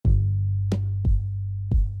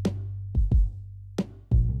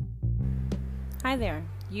Hi there.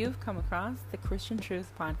 You've come across the Christian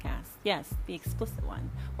Truth Podcast. Yes, the explicit one,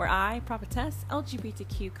 where I, prophetess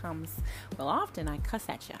LGBTQ, comes. Well, often I cuss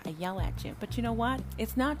at you, I yell at you, but you know what?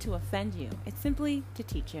 It's not to offend you. It's simply to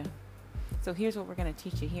teach you. So here's what we're going to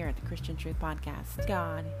teach you here at the Christian Truth Podcast.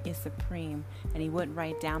 God is supreme, and he wouldn't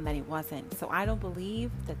write down that he wasn't. So I don't believe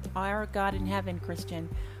that our God in heaven, Christian,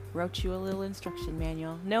 wrote you a little instruction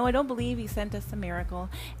manual. No, I don't believe he sent us a miracle,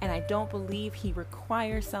 and I don't believe he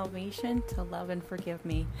requires salvation to love and forgive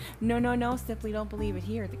me. No, simply don't believe it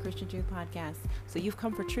here at the Christian Truth Podcast. So you've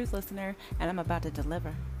come for truth, listener, and I'm about to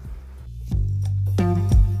deliver.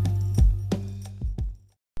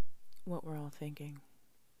 What we're all thinking.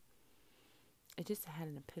 I just had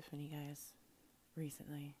an epiphany, guys,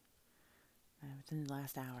 recently. Within the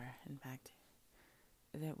last hour, in fact,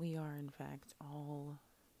 that we are, in fact, all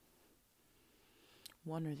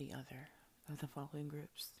one or the other of the following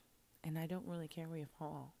groups. And I don't really care where you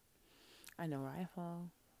fall. I know where I fall,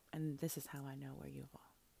 and this is how I know where you fall.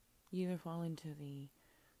 You either fall into the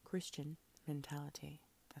Christian mentality.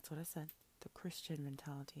 That's what I said. The Christian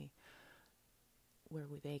mentality, where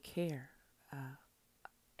they care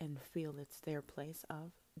and feel it's their place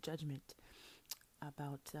of judgment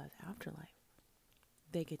about the afterlife.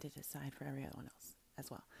 They get to decide for everyone else as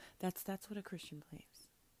well. That's what a Christian believes.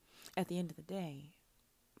 At the end of the day,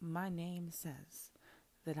 my name says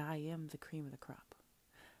that I am the cream of the crop.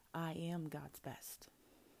 I am God's best.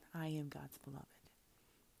 I am God's beloved.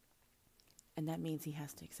 And that means he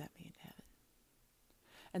has to accept me into heaven.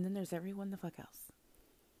 And then there's everyone the fuck else.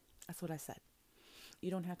 That's what I said. You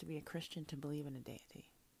don't have to be a Christian to believe in a deity.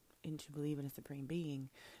 And to believe in a supreme being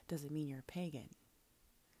doesn't mean you're a pagan.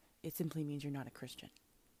 It simply means you're not a Christian.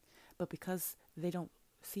 But because they don't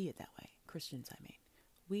see it that way, Christians, I mean,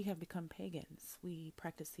 we have become pagans. We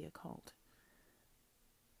practice the occult,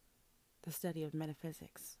 the study of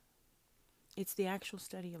metaphysics. It's the actual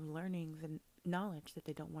study of learning the knowledge that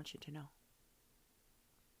they don't want you to know.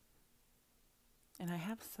 And I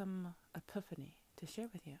have some epiphany to share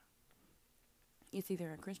with you. It's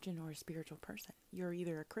either a Christian or a spiritual person. You're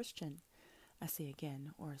either a Christian, I say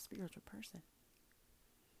again, or a spiritual person.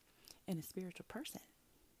 And a spiritual person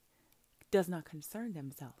does not concern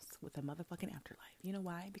themselves with the motherfucking afterlife. You know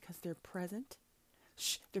why? Because they're present.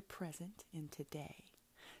 They're present in today.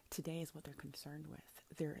 Today is what they're concerned with.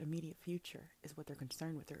 Their immediate future is what they're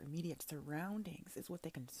concerned with. Their immediate surroundings is what they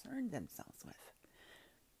concern themselves with.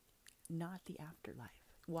 Not the afterlife.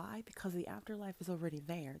 Why? Because the afterlife is already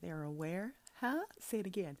there. They are aware, say it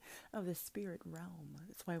again, of the spirit realm.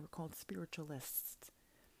 That's why we're called spiritualists.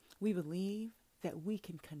 We believe that we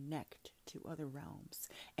can connect to other realms,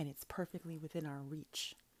 and it's perfectly within our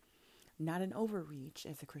reach. Not an overreach,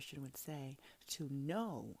 as a Christian would say, to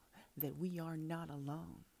know that we are not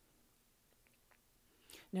alone.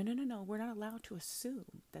 No. We're not allowed to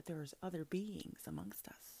assume that there's other beings amongst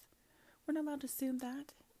us. We're not allowed to assume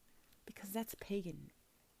that because that's pagan.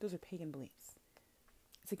 Those are pagan beliefs.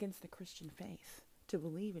 It's against the Christian faith to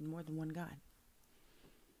believe in more than one God.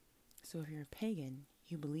 So if you're a pagan,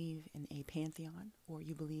 you believe in a pantheon, or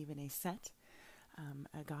you believe in a set,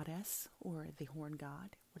 a goddess, or the horn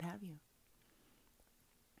god, what have you.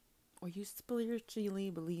 Or you spiritually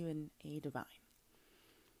believe in a divine.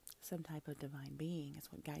 Some type of divine being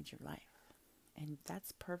is what guides your life. And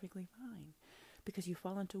that's perfectly fine, because you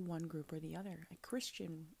fall into one group or the other. A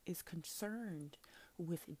Christian is concerned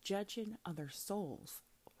with judging other souls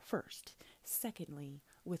first. Secondly,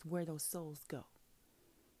 with where those souls go.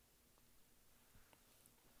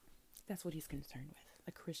 That's what he's concerned with.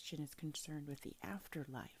 A Christian is concerned with the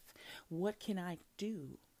afterlife. What can I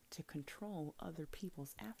do to control other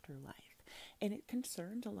people's afterlife? And it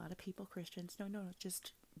concerns a lot of people, Christians. No,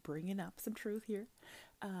 just bringing up some truth here.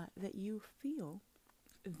 That you feel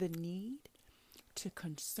the need to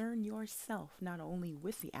concern yourself not only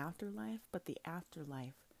with the afterlife, but the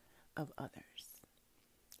afterlife of others.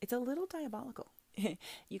 It's a little diabolical.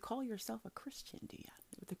 You call yourself a Christian, do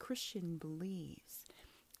you? The Christian believes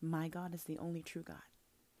my God is the only true God.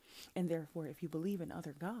 And therefore, if you believe in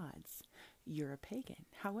other gods, you're a pagan.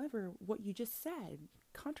 However, what you just said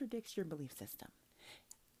contradicts your belief system.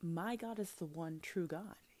 My God is the one true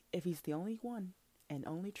God. If he's the only one and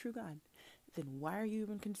only true God, then why are you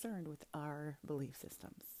even concerned with our belief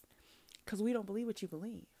systems? Because we don't believe what you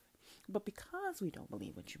believe. But because we don't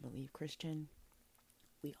believe what you believe, Christian,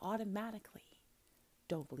 we automatically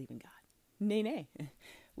don't believe in God. Nay.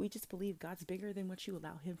 We just believe God's bigger than what you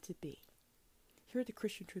allow him to be. Here at the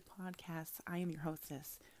Christian Truth Podcast, I am your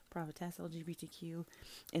hostess, prophetess LGBTQ,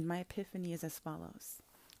 and my epiphany is as follows.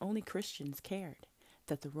 Only Christians cared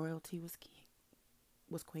that the royalty was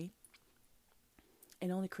queen,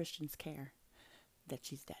 and only Christians care that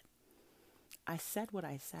she's dead. I said what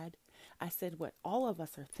I said. I said what all of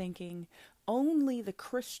us are thinking. Only the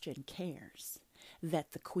Christian cares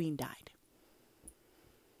that the queen died.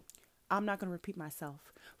 I'm not going to repeat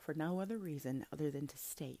myself for no other reason other than to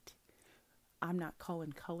state I'm not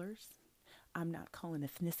calling colors. I'm not calling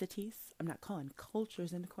ethnicities. I'm not calling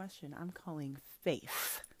cultures into question. I'm calling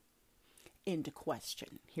faith into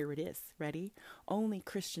question. Here it is. Ready? Only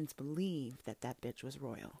Christians believe that that bitch was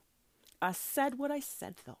royal. I said what I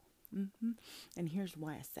said, though. And here's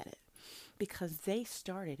why I said it. Because they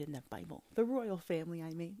started in the Bible. The royal family,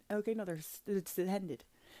 I mean. Okay, no, they're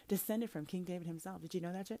descended from King David himself. Did you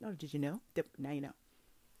know that yet? No, did you know? Now you know.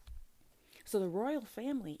 So the royal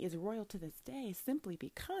family is royal to this day simply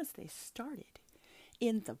because they started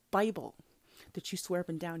in the Bible that you swear up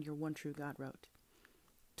and down your one true God wrote.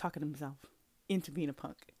 Talking himself into being a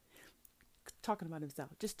punk. Talking about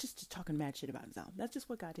himself. Just talking mad shit about himself. That's just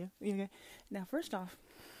what God do. Okay? Now, first off,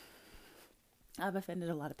 I've offended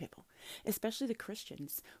a lot of people, especially the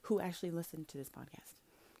Christians who actually listen to this podcast.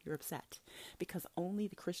 You're upset because only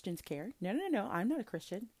the Christians care. No, I'm not a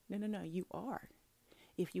Christian. No, you are.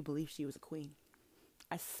 If you believe she was a queen.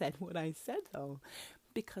 I said what I said, though,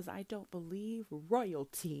 because I don't believe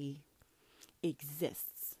royalty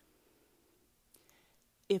exists.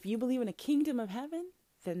 If you believe in a kingdom of heaven,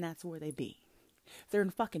 then that's where they be. They're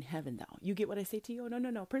in fucking heaven, though. You get what I say to you? Oh,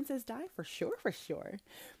 no. Princess Di, for sure.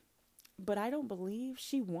 But I don't believe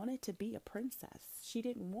she wanted to be a princess. She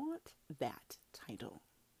didn't want that title.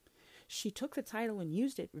 She took the title and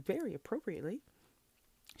used it very appropriately.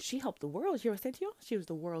 She helped the world. You hear what I said to you? She was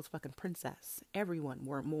the world's fucking princess. Everyone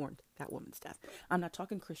mourned that woman's death. I'm not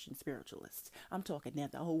talking Christian spiritualists. I'm talking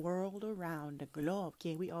that the whole world around the globe.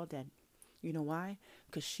 Yeah, we all dead. You know why?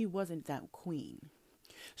 Because she wasn't that queen.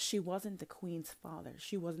 She wasn't the queen's father.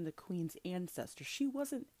 She wasn't the queen's ancestor. She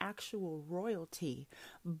wasn't actual royalty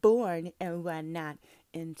born and whatnot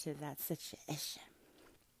into that situation.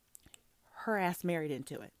 Her ass married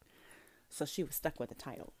into it. So she was stuck with the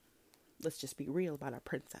title. Let's just be real about our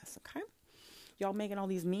princess, okay? Y'all making all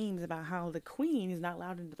these memes about how the queen is not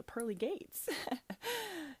allowed into the pearly gates.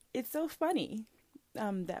 It's so funny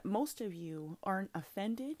that most of you aren't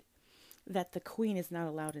offended that the queen is not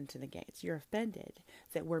allowed into the gates. You're offended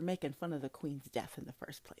that we're making fun of the queen's death in the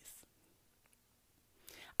first place.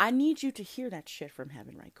 I need you to hear that shit from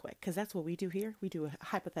heaven right quick, because that's what we do here. We do a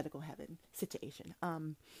hypothetical heaven situation.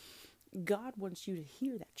 God wants you to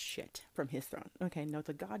hear that shit from his throne. Okay, no,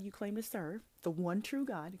 the God you claim to serve, the one true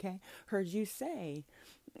God, okay, heard you say,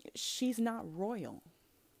 she's not royal.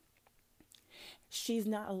 She's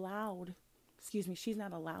not allowed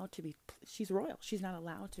to be, she's royal. She's not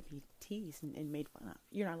allowed to be teased and made fun of.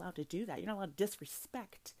 You're not allowed to do that. You're not allowed to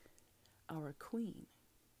disrespect our queen,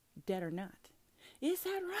 dead or not. Is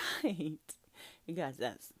that right? You guys,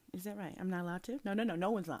 is that right? I'm not allowed to?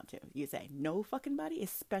 No one's allowed to. You say, no fucking body,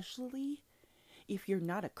 especially if you're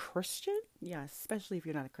not a Christian. Yeah, especially if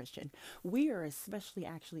you're not a Christian. We are especially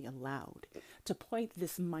actually allowed to point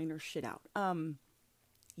this minor shit out.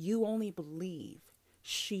 You only believe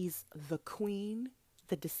she's the queen,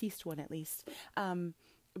 the deceased one at least,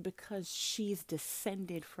 because she's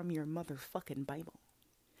descended from your motherfucking Bible.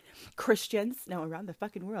 Christians, now around the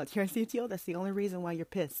fucking world, here I see it, that's the only reason why you're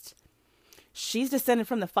pissed. She's descended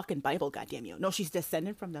from the fucking Bible, goddamn you. No, she's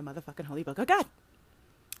descended from the motherfucking Holy Book of God.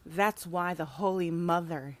 That's why the Holy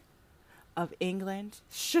Mother of England,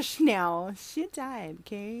 shush now, she died,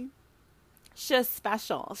 okay? She's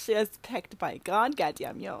special. She is picked by God,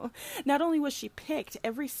 goddamn you. Not only was she picked,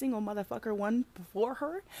 every single motherfucker one before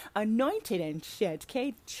her, anointed and shit,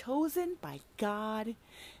 okay? Chosen by God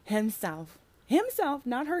himself. Himself,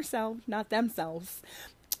 not herself, not themselves.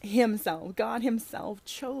 Himself, God himself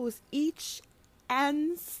chose each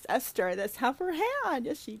ancestor that's half her hand.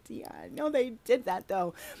 Yes, she did. No, they did that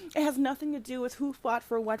though. It has nothing to do with who fought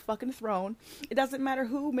for what fucking throne. It doesn't matter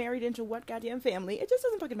who married into what goddamn family. It just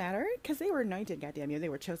doesn't fucking matter because they were anointed, goddamn you. They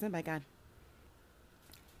were chosen by God.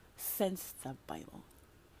 Since the Bible.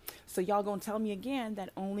 So y'all gonna tell me again that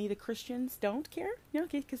only the Christians don't care? No,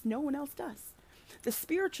 okay, because no one else does. The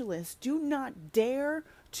spiritualists do not dare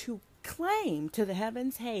to claim to the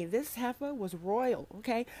heavens, hey, this heifer was royal,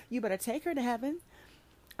 okay? You better take her to heaven.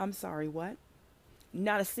 I'm sorry, what?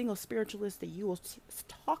 Not a single spiritualist that you will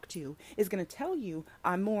talk to is going to tell you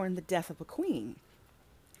I mourn the death of a queen.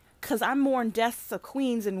 Because I mourn deaths of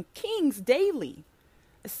queens and kings daily,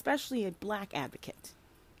 especially a black advocate.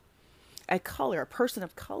 A person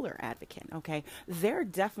of color advocate, okay? They're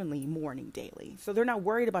definitely mourning daily. So they're not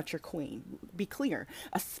worried about your queen. Be clear.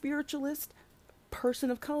 A spiritualist, person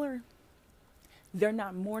of color, they're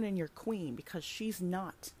not mourning your queen because she's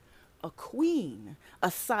not a queen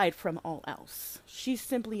aside from all else. She's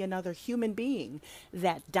simply another human being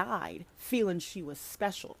that died feeling she was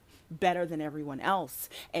special, better than everyone else.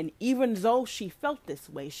 And even though she felt this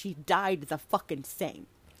way, she died the fucking same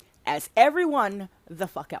as everyone the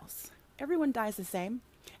fuck else. Everyone dies the same.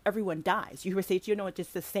 Everyone dies. You hear say to you, know, it's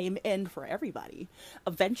just the same end for everybody.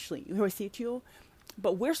 Eventually, you hear say to you,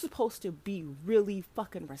 but we're supposed to be really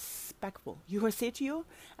fucking respectful. You hear say to you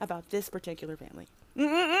about this particular family.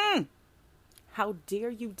 How dare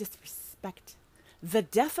you disrespect the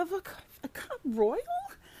death of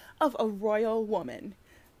a royal woman?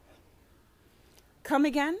 Come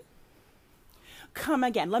again? Come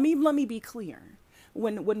again. Let me be clear.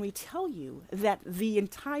 When we tell you that the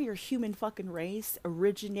entire human fucking race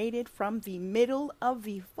originated from the middle of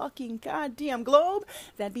the fucking goddamn globe,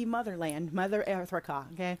 that'd be motherland, Mother Africa,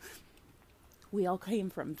 okay? We all came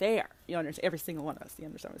from there. You understand? Every single one of us. You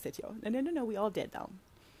understand what I say to you? No. We all did, though.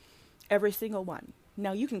 Every single one.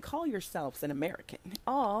 Now, you can call yourselves an American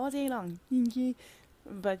all day long,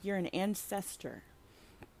 but you're an ancestor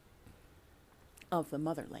of the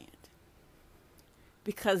motherland.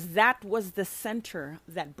 Because that was the center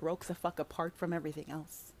that broke the fuck apart from everything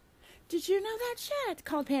else. Did you know that shit?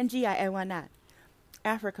 Called Pangea and whatnot.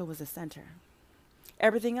 Africa was the center.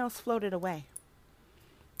 Everything else floated away.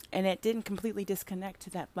 And it didn't completely disconnect to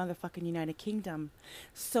that motherfucking United Kingdom.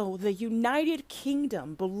 So the United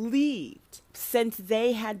Kingdom believed, since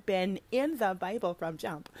they had been in the Bible from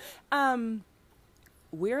jump,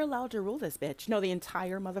 we're allowed to rule this bitch. No, the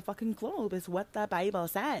entire motherfucking globe is what the Bible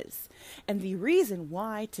says. And the reason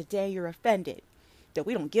why today you're offended that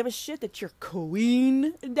we don't give a shit that your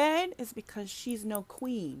queen dead is because she's no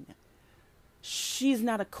queen. She's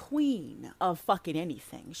not a queen of fucking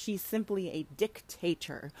anything. She's simply a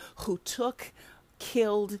dictator who took,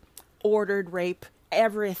 killed, ordered rape,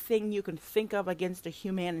 everything you can think of against a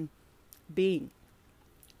human being.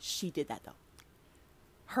 She did that, though.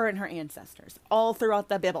 Her and her ancestors, all throughout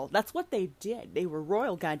the Bible. That's what they did. They were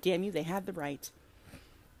royal, goddamn you. They had the right.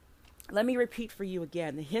 Let me repeat for you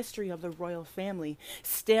again. The history of the royal family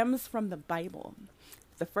stems from the Bible.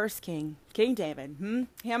 The first king, King David.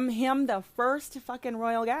 Him, the first fucking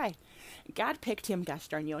royal guy. God picked him, gosh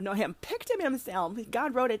darn you. No, him picked him himself.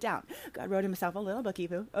 God wrote it down. God wrote himself a little bookie,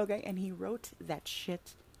 boo. Okay, and he wrote that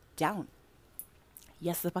shit down.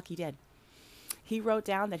 Yes, the fuck he did. He wrote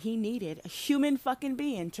down that he needed a human fucking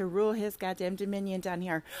being to rule his goddamn dominion down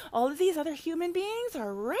here. All of these other human beings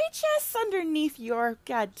are righteous underneath your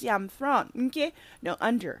goddamn throne. Okay? No,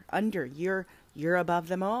 under. You're above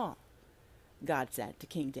them all. God said to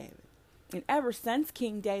King David. And ever since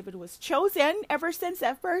King David was chosen, ever since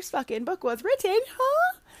that first fucking book was written,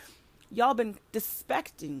 y'all been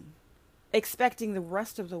expecting the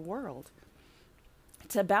rest of the world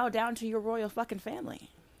to bow down to your royal fucking family.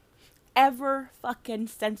 Ever fucking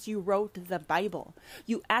since you wrote the Bible,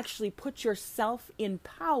 you actually put yourself in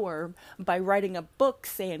power by writing a book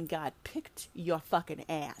saying God picked your fucking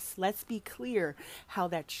ass. Let's be clear how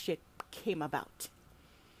that shit came about.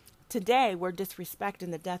 Today, we're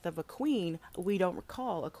disrespecting the death of a queen. We don't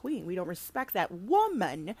recall a queen. We don't respect that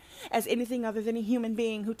woman as anything other than a human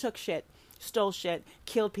being who took shit, stole shit,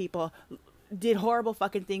 killed people, did horrible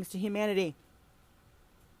fucking things to humanity,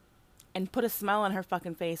 and put a smile on her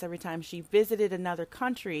fucking face every time she visited another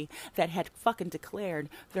country that had fucking declared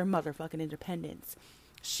their motherfucking independence.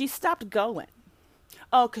 She stopped going.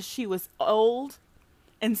 Oh, because she was old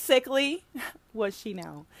and sickly? Was she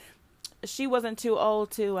now? She wasn't too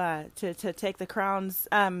old to take the crown's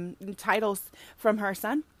titles from her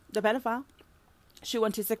son, the pedophile. She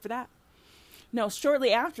wasn't too sick for that. No,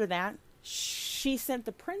 shortly after that, she sent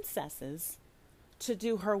the princesses to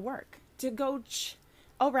do her work. To go,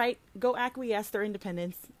 all right, go acquiesce their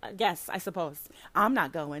independence. Yes, I suppose. I'm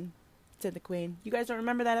not going, said the queen. You guys don't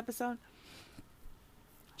remember that episode?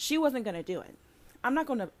 She wasn't going to do it. I'm not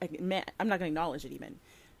going to acknowledge it even,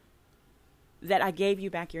 that I gave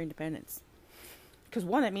you back your independence. Because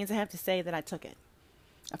one, it means I have to say that I took it.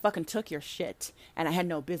 I fucking took your shit, and I had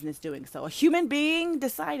no business doing so. A human being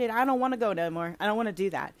decided I don't want to go no more. I don't want to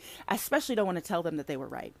do that. I especially don't want to tell them that they were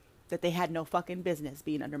right, that they had no fucking business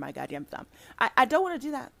being under my goddamn thumb. I don't want to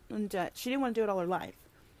do that. And she didn't want to do it all her life.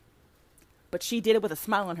 But she did it with a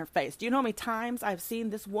smile on her face. Do you know how many times I've seen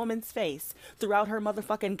this woman's face throughout her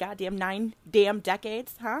motherfucking goddamn 9 damn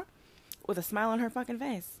decades, huh? With a smile on her fucking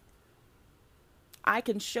face. I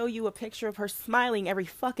can show you a picture of her smiling every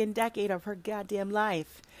fucking decade of her goddamn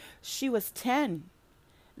life. She was 10,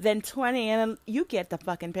 then 20, and you get the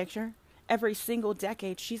fucking picture. every single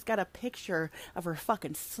decade, she's got a picture of her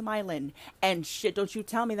fucking smiling and shit. Don't you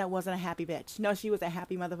tell me that wasn't a happy bitch. No, she was a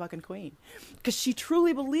happy motherfucking queen. Because she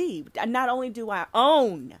truly believed, and not only do I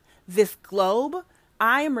own this globe,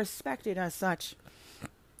 I am respected as such.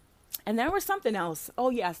 And there was something else. Oh,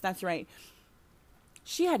 yes, that's right.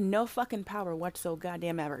 She had no fucking power whatsoever,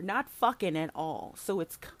 goddamn ever. Not fucking at all. So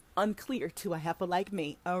it's unclear to a heifer like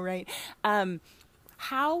me, all right?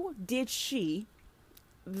 How did she,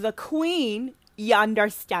 the queen, you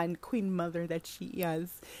understand, queen mother that she is,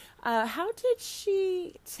 how did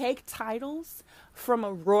she take titles from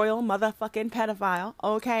a royal motherfucking pedophile,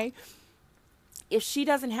 okay? If she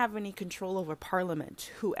doesn't have any control over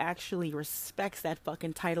Parliament, who actually respects that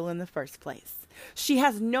fucking title in the first place. She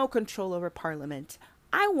has no control over Parliament.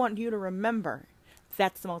 I want you to remember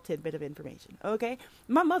that small tidbit of information, okay?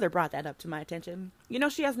 My mother brought that up to my attention. You know,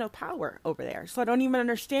 she has no power over there, so I don't even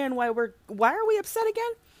understand why are we upset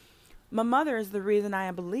again? My mother is the reason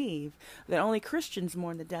I believe that only Christians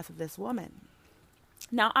mourn the death of this woman.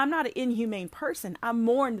 Now, I'm not an inhumane person. I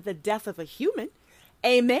mourn the death of a human.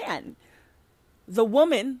 Amen. The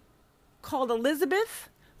woman called Elizabeth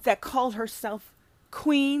that called herself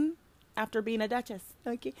queen after being a duchess.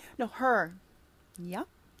 Okay. No, her. Yeah.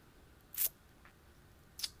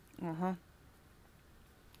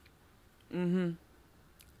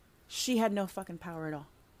 She had no fucking power at all.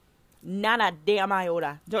 Not a damn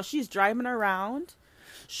iota. No, she's driving around.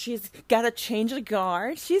 She's got a change of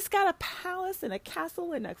guard. She's got a palace and a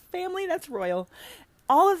castle and a family that's royal.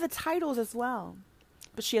 All of the titles as well.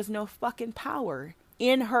 But she has no fucking power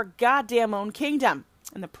in her goddamn own kingdom.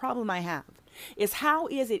 And the problem I have is, how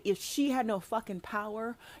is it if she had no fucking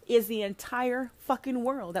power, is the entire fucking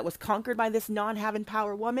world that was conquered by this non-having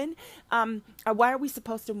power woman, why are we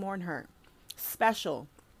supposed to mourn her special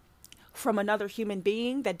from another human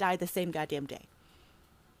being that died the same goddamn day?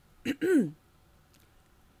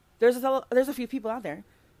 There's a few people out there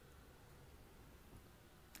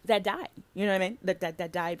that died, you know what I mean?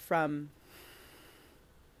 That died from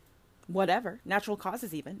whatever, natural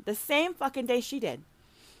causes even, the same fucking day she did.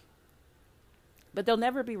 But they'll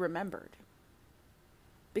never be remembered.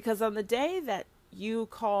 Because on the day that you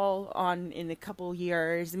call on in a couple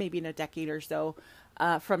years, maybe in a decade or so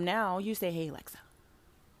from now, you say, hey, Alexa,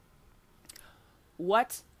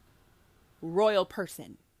 what royal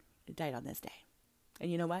person died on this day?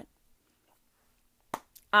 And you know what?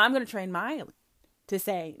 I'm going to train my to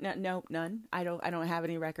say, no, none. I don't have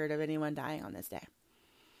any record of anyone dying on this day.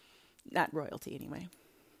 Not royalty anyway.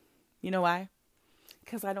 You know why?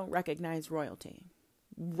 Because I don't recognize royalty.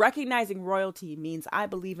 Recognizing royalty means I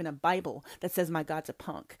believe in a Bible that says my God's a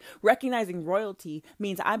punk. Recognizing royalty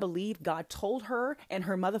means I believe God told her and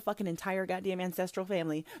her motherfucking entire goddamn ancestral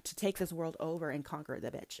family to take this world over and conquer the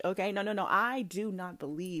bitch. Okay? No. I do not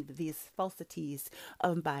believe these falsities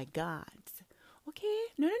of my gods. Okay?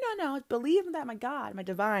 No. Believe that my God, my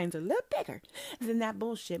divines are a little bigger than that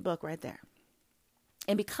bullshit book right there.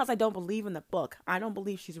 And because I don't believe in the book, I don't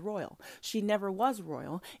believe she's royal. She never was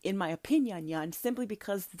royal, in my opinion, simply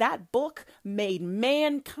because that book made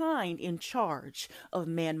mankind in charge of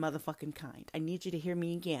man motherfucking kind. I need you to hear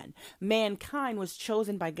me again. Mankind was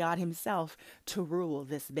chosen by God himself to rule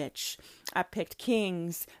this bitch. I picked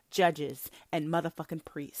kings, judges, and motherfucking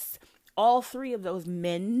priests. All three of those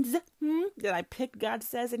men's that I picked, God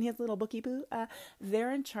says in his little bookie boo,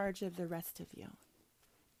 they're in charge of the rest of you.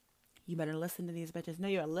 You better listen to these bitches. No,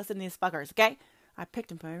 you better listen to these fuckers, okay? I picked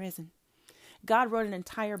them for a reason. God wrote an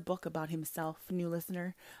entire book about himself, new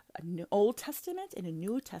listener, an Old Testament and a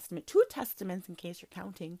New Testament, 2 testaments in case you're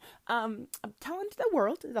counting. I'm telling the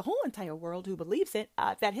world, the whole entire world who believes it,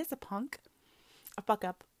 that he's a punk, a fuck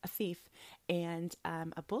up, a thief, and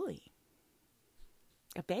a bully,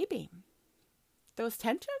 a baby. Those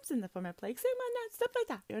tantrums in the form of plague, stuff like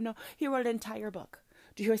that. You know, he wrote an entire book.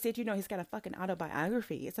 Do you say, he's got a fucking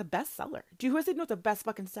autobiography? It's a bestseller. Do you say, it's a best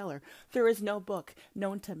fucking seller? There is no book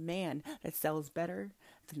known to man that sells better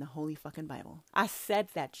than the holy fucking Bible. I said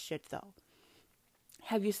that shit, though.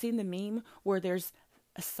 Have you seen the meme where there's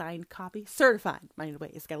a signed copy? Certified, by the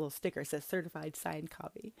way. It's got a little sticker that says certified signed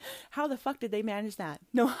copy. How the fuck did they manage that?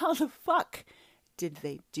 No, how the fuck did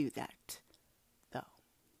they do that, though?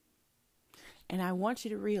 And I want you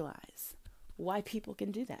to realize why people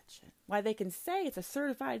can do that shit. Why they can say it's a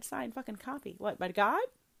certified signed fucking copy. What, by God?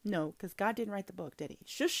 No, because God didn't write the book, did he?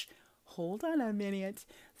 Shush. Hold on a minute.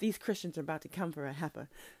 These Christians are about to come for a heifer.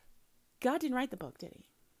 God didn't write the book, did he?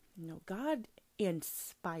 No, God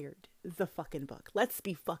inspired the fucking book. Let's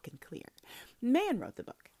be fucking clear. Man wrote the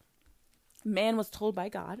book. Man was told by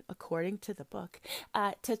God, according to the book,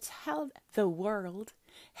 to tell the world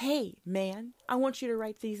Hey, man, I want you to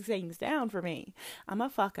write these things down for me. I'm a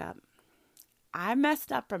fuck up. I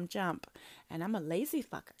messed up from jump, and I'm a lazy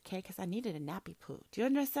fucker, okay, because I needed a nappy poo. Do you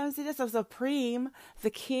understand? See, this is supreme. The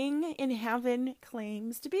king in heaven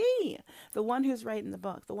claims to be the one who's writing the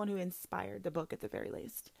book, the one who inspired the book at the very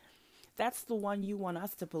least. That's the one you want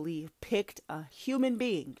us to believe picked a human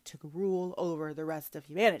being to rule over the rest of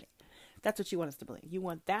humanity. That's what you want us to believe. You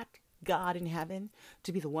want that God in heaven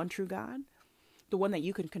to be the one true God, the one that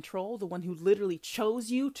you can control, the one who literally chose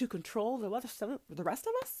you to control the rest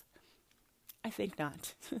of us? I think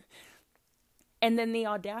not. And then the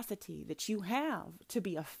audacity that you have to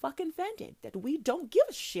be a fucking offended that we don't give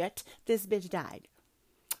a shit this bitch died.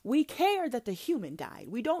 We care that the human died.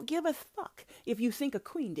 We don't give a fuck if you think a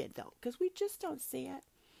queen did, though, because we just don't see it.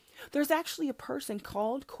 There's actually a person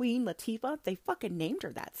called Queen Latifah. They fucking named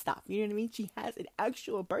her that stuff. You know what I mean? She has an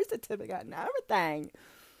actual birth certificate and everything.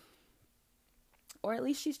 Or at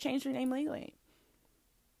least she's changed her name legally.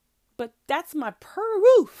 But that's my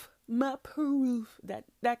proof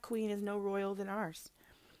that queen is no royal than ours.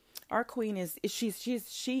 Our queen she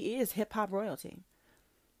is hip hop royalty.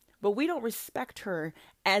 But we don't respect her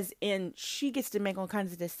as in she gets to make all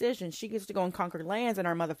kinds of decisions. She gets to go and conquer lands in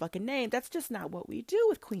our motherfucking name. That's just not what we do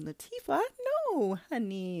with Queen Latifah. No,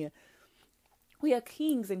 honey. We are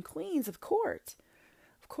kings and queens of court.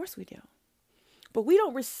 Of course we do. But we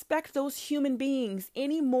don't respect those human beings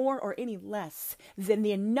any more or any less than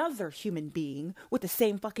another human being with the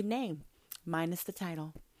same fucking name, minus the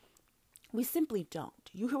title. We simply don't.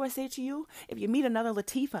 You hear what I say to you? If you meet another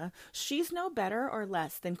Latifah, she's no better or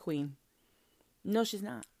less than Queen. No, she's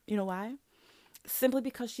not. You know why? Simply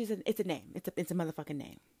because it's a name. It's a motherfucking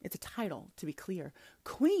name. It's a title, to be clear.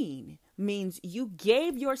 Queen means you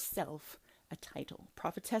gave yourself a title.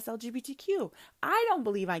 Prophetess LGBTQ. I don't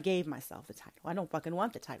believe I gave myself the title. I don't fucking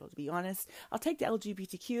want the title, to be honest. I'll take the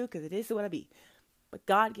LGBTQ because it is what I be. But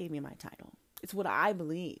God gave me my title. It's what I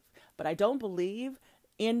believe. But I don't believe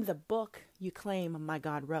in the book you claim my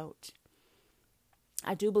God wrote.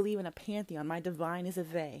 I do believe in a pantheon. My divine is a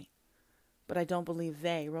they. But I don't believe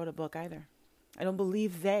they wrote a book either. I don't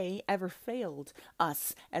believe they ever failed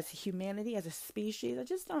us as humanity, as a species. I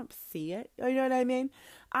just don't see it. You know what I mean?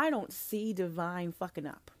 I don't see divine fucking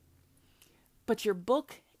up. But your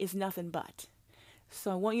book is nothing but.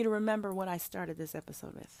 So I want you to remember what I started this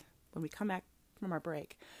episode with. When we come back from our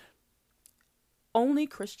break. Only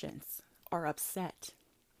Christians are upset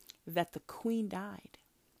that the queen died.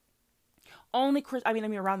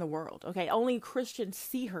 Around the world, okay? Only Christians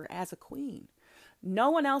see her as a queen.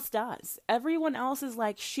 No one else does. Everyone else is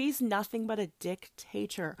like, she's nothing but a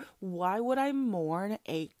dictator. Why would I mourn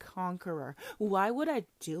a conqueror? Why would I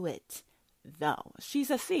do it, though?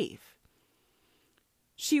 She's a thief.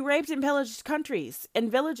 She raped and pillaged countries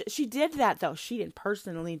and villages. She did that, though. She didn't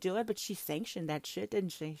personally do it, but she sanctioned that shit,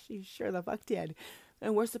 didn't she? She sure the fuck did.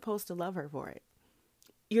 And we're supposed to love her for it.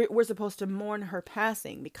 We're supposed to mourn her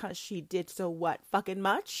passing because she did so what? Fucking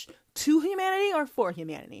much? To humanity or for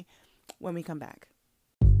humanity? When we come back.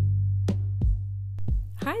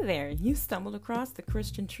 Hi there, you stumbled across The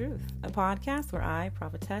Christian Truth, a podcast where I,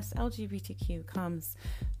 Prophetess LGBTQ, comes,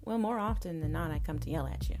 well, more often than not, I come to yell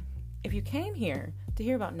at you. If you came here to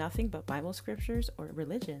hear about nothing but Bible scriptures or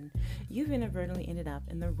religion, you've inadvertently ended up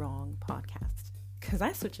in the wrong podcast. Because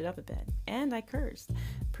I switch it up a bit, and I curse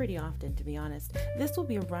pretty often, to be honest. This will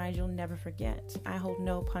be a ride you'll never forget. I hold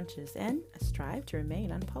no punches, and I strive to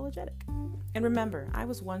remain unapologetic. And remember, I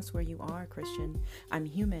was once where you are, Christian. I'm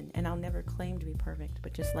human, and I'll never claim to be perfect,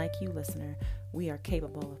 but just like you, listener, we are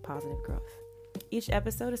capable of positive growth. Each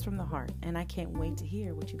episode is from the heart, and I can't wait to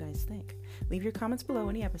hear what you guys think. Leave your comments below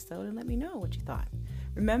any episode and let me know what you thought.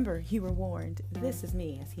 Remember, you were warned. This is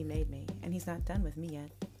me as he made me, and he's not done with me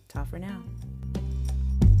yet. Ta for now.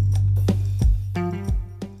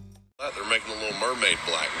 They're making the Little Mermaid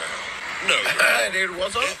black now. No, hey, dude,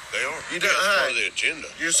 what's up? Yeah, they are. You That's part of the agenda.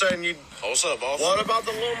 You're saying you... What's up, boss? What about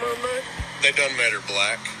the Little Mermaid? They done made her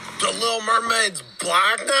black. The Little Mermaid's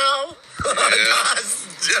black now? Yeah.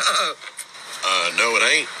 That's dope. No, it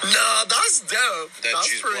ain't. No, that's dope. That's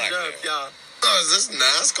she's pretty black dope, now. yeah. Oh, is this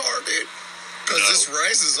NASCAR, dude? Because this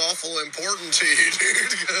race is awful important to you,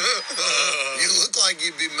 dude. You look like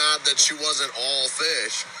you'd be mad that she wasn't all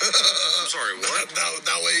fish. I'm sorry, what?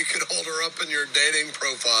 That way you could hold her up in your dating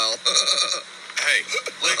profile. Hey,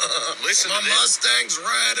 listen my to this. Mustang's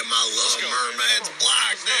red and my Little Mermaid's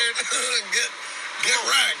black, dude. Get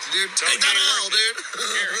wrecked, dude. Take that L, dude.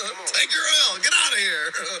 Here, Take your L. Get out of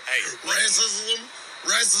here. Hey,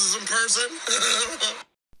 racism person.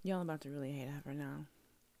 Y'all about to really hate her now.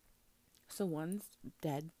 So one's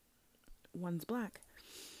dead, one's black.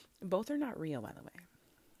 Both are not real, by the way.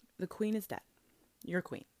 The queen is dead. Your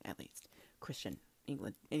queen, at least. Christian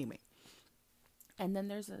England. Anyway. And then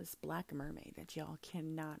there's this black mermaid that y'all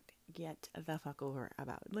cannot get the fuck over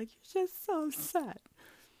about. Like, it's just so sad.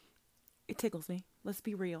 It tickles me. Let's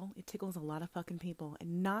be real. It tickles a lot of fucking people.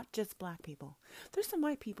 And not just black people. There's some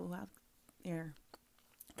white people out there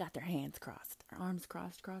got their hands crossed. Their arms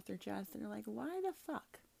crossed across their chest. And they're like, why the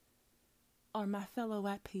fuck are my fellow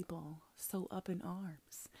white people so up in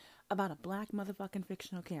arms about a black motherfucking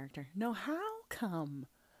fictional character? No, how come,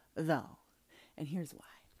 though? And here's why.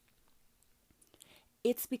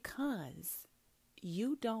 It's because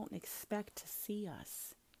you don't expect to see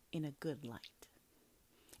us in a good light.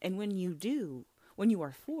 And when you do, when you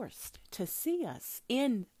are forced to see us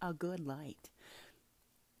in a good light,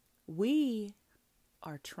 we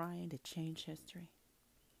are trying to change history.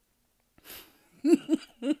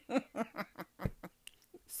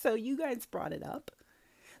 So you guys brought it up.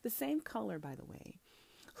 The same caller, by the way,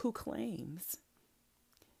 who claims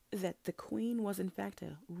that the queen was in fact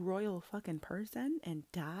a royal fucking person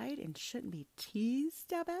and died and shouldn't be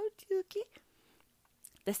teased about, Yuki.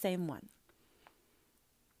 The same one.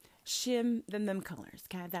 Shim, them colors.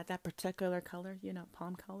 Okay, that particular color,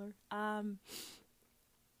 palm color.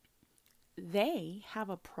 They have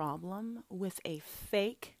a problem with a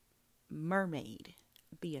fake mermaid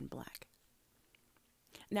being black.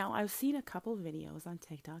 Now, I've seen a couple videos on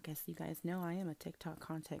TikTok. As you guys know, I am a TikTok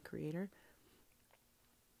content creator.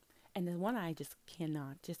 And the one I just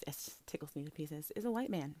cannot, it tickles me to pieces, is a white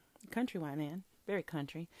man, a country white man, very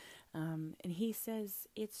country. And he says,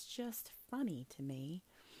 it's just funny to me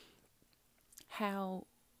how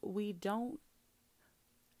we don't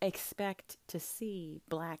expect to see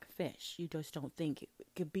black fish. You just don't think it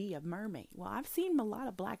could be a mermaid. Well, I've seen a lot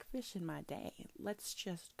of black fish in my day. Let's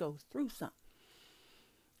just go through some.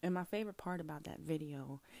 And my favorite part about that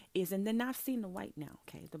video is, and then I've seen the white now,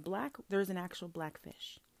 okay? The black, there's an actual black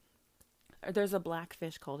fish. There's a black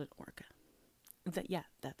fish called an orca. The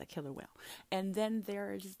killer whale. And then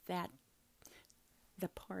there's the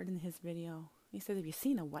part in his video. He says, have you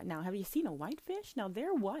seen a white fish? Now,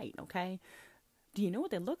 they're white, okay? Do you know what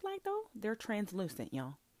they look like, though? They're translucent,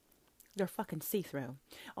 y'all. They're fucking see-through.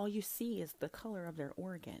 All you see is the color of their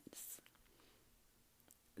organs.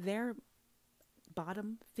 They're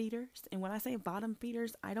bottom feeders. And when I say bottom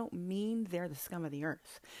feeders, I don't mean they're the scum of the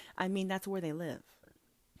earth. I mean, that's where they live.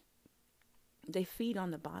 They feed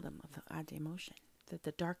on the bottom of the goddamn ocean.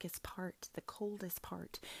 The darkest part, the coldest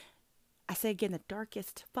part. I say again, the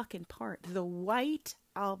darkest fucking part. The white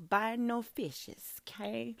albino fishes,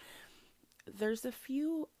 okay? There's a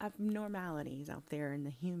few abnormalities out there in the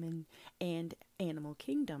human and animal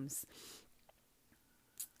kingdoms.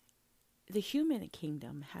 The human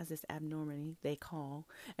kingdom has this abnormality they call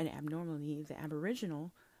an abnormality. The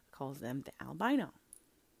Aboriginal calls them the albino.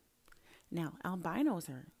 Now, albinos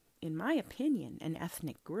are, in my opinion, an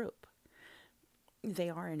ethnic group. They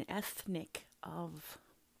are an ethnic of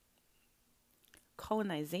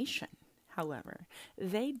colonization. However,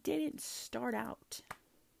 they didn't start out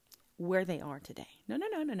where they are today. No.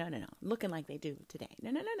 Looking like they do today.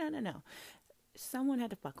 No. Someone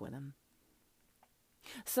had to fuck with them.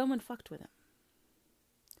 Someone fucked with them.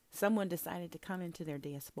 Someone decided to come into their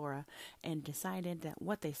diaspora and decided that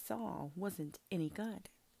what they saw wasn't any good.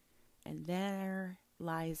 And there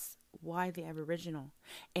lies why the Aboriginal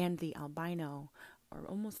and the albino are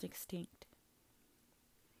almost extinct.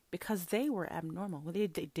 Because they were abnormal. They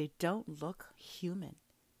don't look human.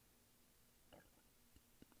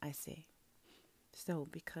 I see. So,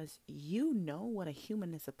 because you know what a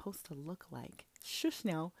human is supposed to look like, shush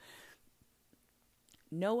now,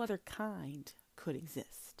 no other kind could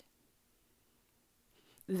exist.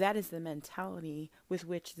 That is the mentality with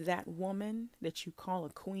which that woman that you call a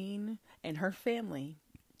queen and her family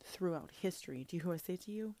throughout history, do you hear what I say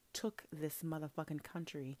to you? Took this motherfucking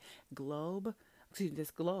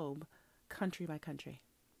this globe, country by country.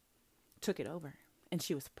 Took it over. And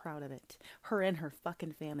she was proud of it. Her and her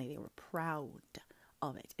fucking family, they were proud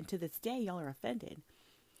of it. And to this day, y'all are offended.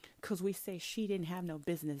 Because we say she didn't have no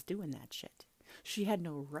business doing that shit. She had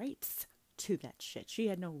no rights to that shit. She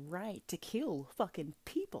had no right to kill fucking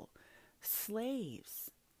people. Slaves.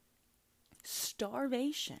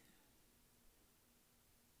 Starvation.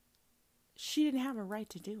 She didn't have a right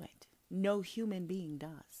to do it. No human being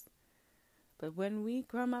does. But when we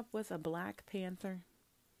come up with a Black Panther,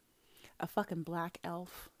 a fucking black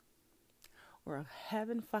elf, or a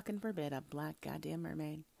heaven fucking forbid, a black goddamn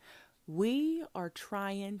mermaid, we are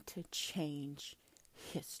trying to change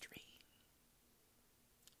history.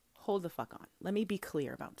 Hold the fuck on. Let me be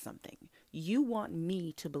clear about something. You want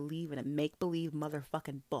me to believe in a make-believe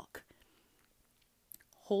motherfucking book.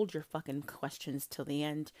 hold your fucking questions till the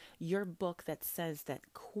end. Your book that says that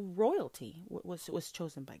royalty was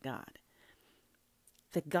chosen by God.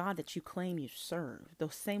 The God that you claim you serve, the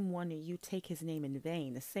same one that you take his name in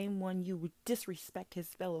vain, the same one you disrespect his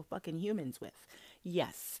fellow fucking humans with.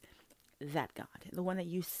 Yes, that God. The one that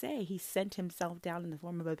you say he sent himself down in the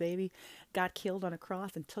form of a baby, got killed on a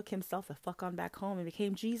cross, and took himself the fuck on back home and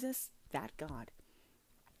became Jesus. That God.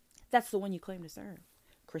 That's the one you claim to serve,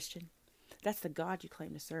 Christian. That's the God you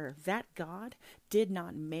claim to serve. That God did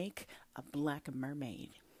not make a black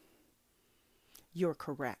mermaid. You're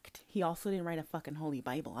correct. He also didn't write a fucking Holy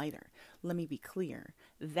Bible either. Let me be clear.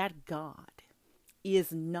 That God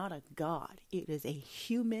is not a God. It is a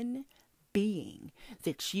human being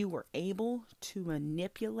that you were able to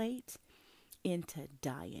manipulate into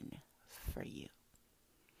dying for you.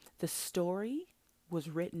 The story was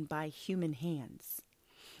written by human hands.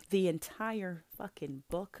 The entire fucking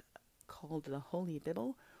book called the Holy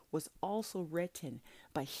Bible was also written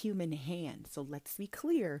by human hands. So let's be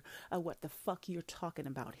clear of what the fuck you're talking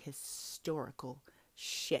about historical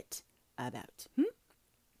shit about.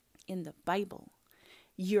 In the Bible,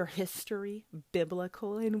 your history,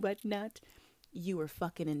 biblical and whatnot, you were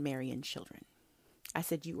fucking and marrying children. I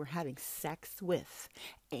said you were having sex with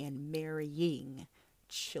and marrying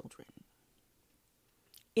children.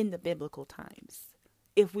 In the biblical times.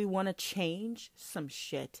 If we want to change some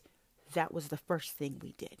shit, that was the first thing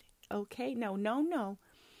we did. Okay? No.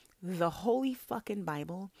 The Holy fucking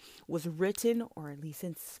Bible was written, or at least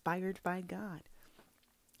inspired by God.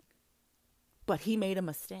 But he made a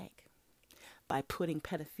mistake by putting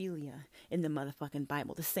pedophilia in the motherfucking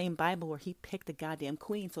Bible. The same Bible where he picked the goddamn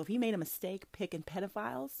queen. So if he made a mistake picking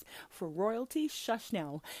pedophiles for royalty, shush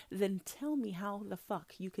now. Then tell me how the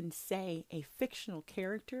fuck you can say a fictional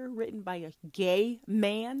character written by a gay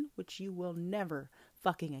man, which you will never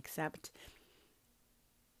fucking accept,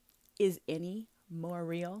 is any more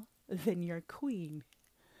real than your queen.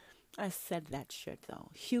 I said that shit though.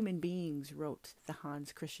 Human beings wrote the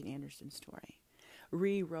Hans Christian Andersen story.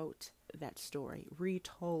 Rewrote that story.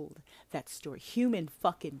 Retold that story. Human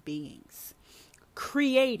fucking beings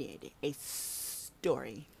created a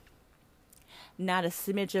story. Not a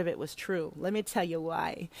smidge of it was true. Let me tell you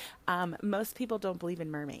why. Most people don't believe in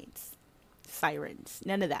mermaids, sirens,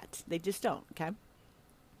 none of that. They just don't, okay?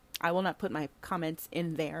 I will not put my comments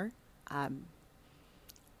in there. I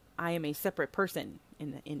am a separate person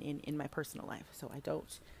in my personal life, so I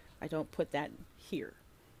don't put that here.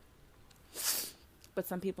 But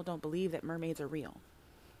some people don't believe that mermaids are real.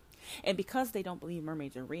 And because they don't believe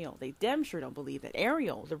mermaids are real, they damn sure don't believe that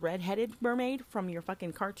Ariel, the red-headed mermaid from your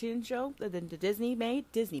fucking cartoon show that the Disney made,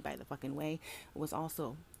 Disney by the fucking way, was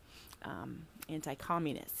also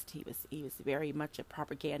anti-communist. He was very much a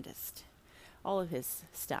propagandist. All of his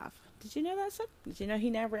stuff. Did you know that stuff? Did you know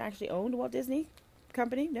he never actually owned Walt Disney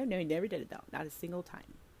Company? No, he never did it though. Not a single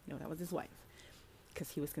time. No, that was his wife.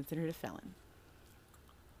 Because he was considered a felon.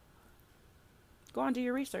 Go on, do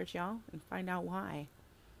your research, y'all, and find out why.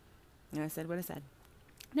 And I said what I said.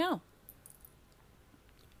 No.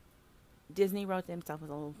 Disney wrote himself a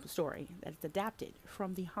little story that's adapted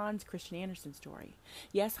from the Hans Christian Andersen story.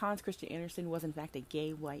 Yes, Hans Christian Andersen was in fact a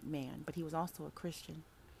gay white man, but he was also a Christian.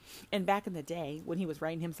 And back in the day, when he was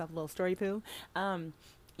writing himself a little story poo,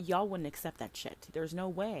 y'all wouldn't accept that shit. There's no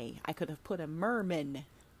way I could have put a merman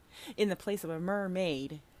in the place of a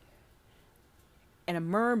mermaid and a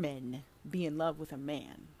merman be in love with a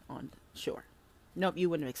man on shore. Nope, you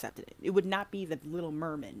wouldn't have accepted it. It would not be the Little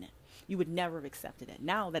Merman. You would never have accepted it.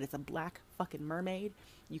 Now that it's a black fucking mermaid,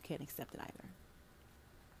 you can't accept it either.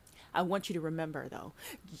 I want you to remember, though,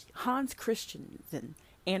 Hans Christian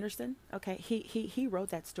Andersen, okay, he wrote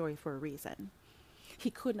that story for a reason.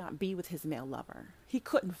 He could not be with his male lover. He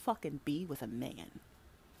couldn't fucking be with a man.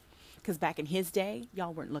 Because back in his day,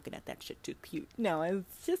 y'all weren't looking at that shit too cute. No,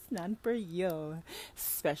 it's just not for you.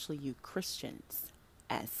 Especially you Christians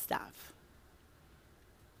as stuff.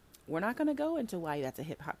 We're not going to go into why that's a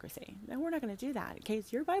hypocrisy. No, we're not going to do that. Okay,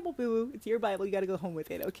 it's your Bible, boo. It's your Bible. You got to go home with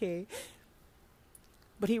it, okay?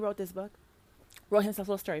 But he wrote this book. Wrote himself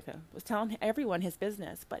a little story poo. Was telling everyone his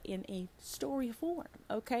business, but in a story form,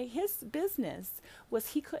 okay? His business was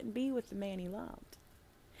he couldn't be with the man he loved.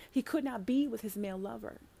 He could not be with his male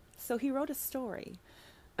lover. So he wrote a story,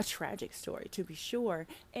 a tragic story to be sure.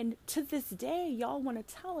 And to this day, y'all want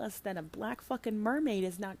to tell us that a black fucking mermaid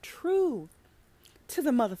is not true to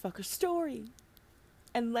the motherfucker story.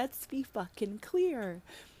 And let's be fucking clear.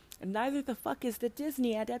 Neither the fuck is the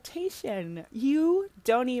Disney adaptation. You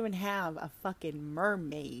don't even have a fucking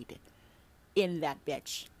mermaid in that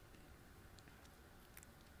bitch.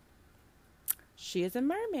 She is a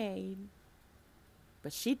mermaid.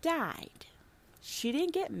 But she died. She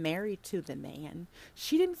didn't get married to the man.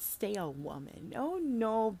 She didn't stay a woman. Oh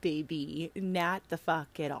no, baby. Not the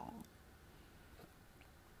fuck at all.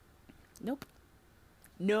 Nope.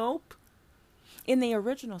 Nope. In the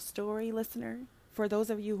original story, listener, for those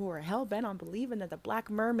of you who are hell-bent on believing that the Black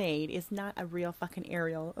Mermaid is not a real fucking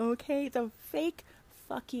Ariel, okay? The fake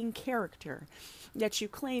fucking character that you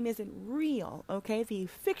claim isn't real, okay? The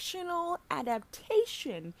fictional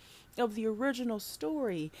adaptation of the original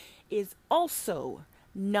story is also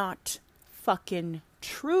not fucking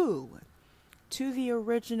true to the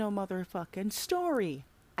original motherfucking story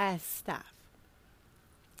as stuff.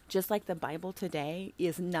 Just like the Bible today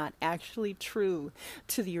is not actually true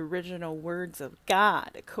to the original words of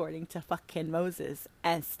God, according to fucking Moses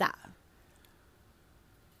and stuff.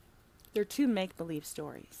 They're two make-believe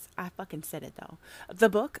stories. I fucking said it though. The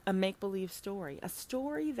book, a make-believe story. A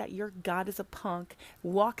story that your God is a punk,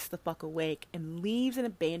 walks the fuck awake, and leaves and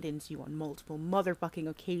abandons you on multiple motherfucking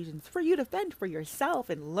occasions for you to fend for yourself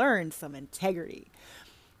and learn some integrity.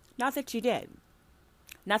 Not that you did.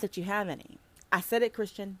 Not that you have any. I said it,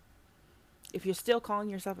 Christian. If you're still calling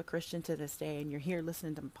yourself a Christian to this day and you're here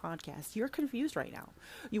listening to my podcast, you're confused right now.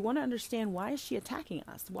 You want to understand, why is she attacking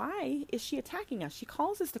us? Why is she attacking us? She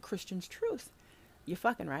calls us the Christian's Truth. You're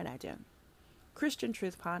fucking right, I do. Christian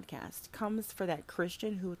Truth Podcast comes for that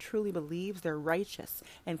Christian who truly believes they're righteous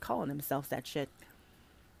and calling themselves that shit.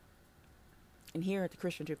 And here at the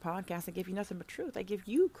Christian Truth Podcast, I give you nothing but truth. I give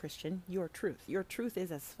you, Christian, your truth. Your truth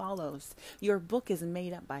is as follows. Your book is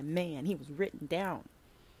made up by man. He was written down.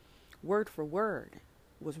 Word for word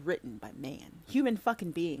was written by man. Human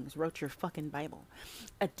fucking beings wrote your fucking Bible,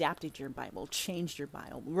 adapted your Bible, changed your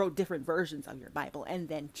Bible, wrote different versions of your Bible, and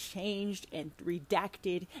then changed and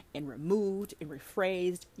redacted and removed and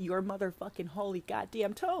rephrased your motherfucking holy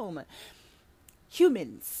goddamn tome.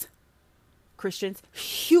 Humans, Christians,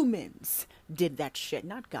 humans did that shit,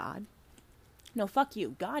 not God. No, fuck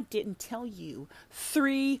you. God didn't tell you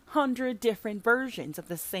 300 different versions of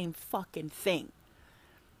the same fucking thing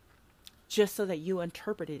just so that you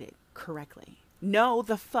interpreted it correctly. No,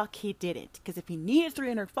 the fuck he didn't. Because if he needed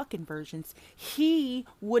 300 fucking versions, he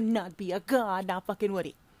would not be a god, now fucking would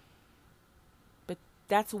he? But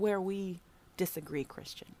that's where we disagree,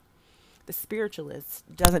 Christian. The spiritualist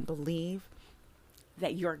doesn't believe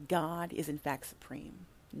that your God is in fact supreme.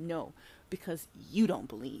 No, because you don't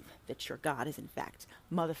believe that your God is in fact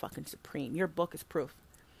motherfucking supreme. Your book is proof.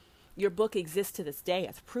 Your book exists to this day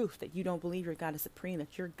as proof that you don't believe your God is supreme,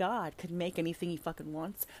 that your God could make anything he fucking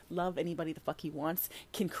wants, love anybody the fuck he wants,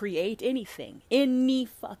 can create anything, any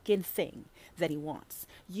fucking thing that he wants.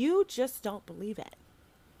 You just don't believe it.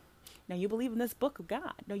 Now, you believe in this book of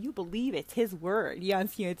God. No, you believe it's his word. And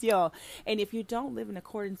if you don't live in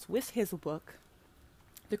accordance with his book,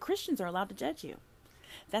 the Christians are allowed to judge you.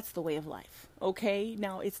 That's the way of life. Okay?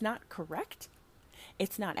 Now, it's not correct.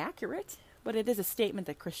 It's not accurate. But it is a statement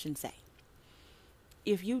that Christians say.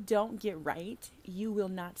 If you don't get right, you will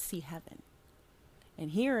not see heaven.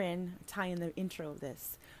 And herein, tie in the intro of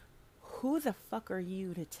this, who the fuck are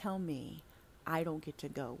you to tell me I don't get to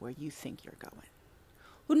go where you think you're going?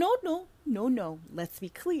 Well, no. Let's be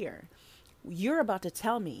clear. You're about to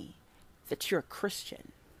tell me that you're a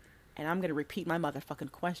Christian. And I'm going to repeat my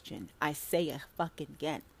motherfucking question. I say it fucking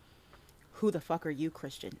again. Who the fuck are you,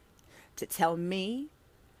 Christian, to tell me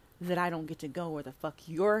that I don't get to go where the fuck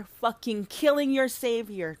you're fucking killing your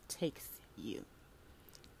Savior takes you?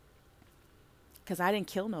 Because I didn't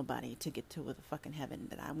kill nobody to get to the fucking heaven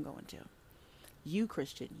that I'm going to. You,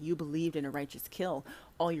 Christian, you believed in a righteous kill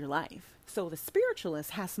all your life. So the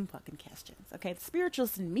spiritualist has some fucking questions. Okay, the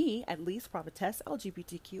spiritualist in me, at least, prophetess,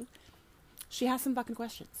 LGBTQ, she has some fucking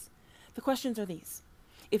questions. The questions are these.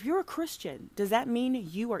 If you're a Christian, does that mean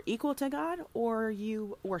you are equal to God or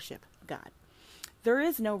you worship God? There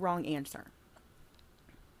is no wrong answer.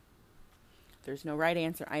 There's no right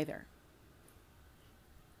answer either.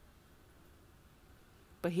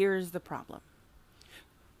 But here's the problem.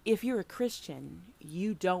 If you're a Christian,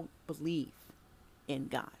 you don't believe in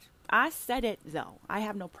God. I said it though. I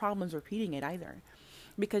have no problems repeating it either.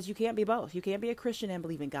 Because you can't be both. You can't be a Christian and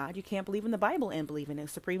believe in God. You can't believe in the Bible and believe in a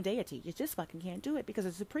supreme deity. You just fucking can't do it because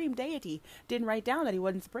the supreme deity didn't write down that he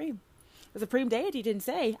wasn't supreme. The supreme deity didn't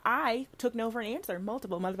say, I took no for an answer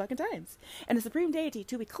multiple motherfucking times. And the supreme deity,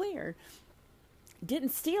 to be clear, didn't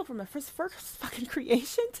steal from the first fucking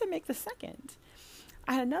creation to make the second.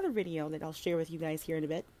 I had another video that I'll share with you guys here in a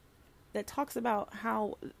bit that talks about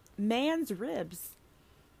how man's ribs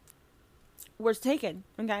was taken,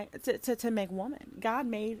 okay, to make woman. God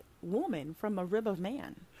made woman from a rib of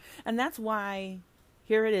man. And that's why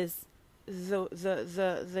here it is,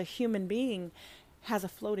 the human being has a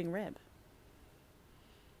floating rib.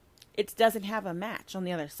 It doesn't have a match on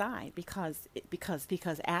the other side because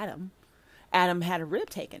Adam had a rib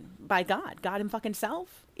taken by God. God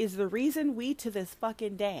himself is the reason we to this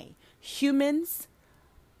fucking day, humans,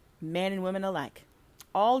 men and women alike,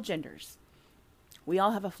 all genders, we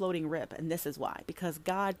all have a floating rib. And this is why. Because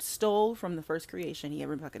God stole from the first creation he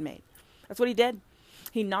ever fucking made. That's what he did.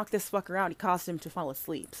 He knocked this fucker out. He caused him to fall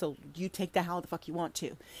asleep. So you take that how the fuck you want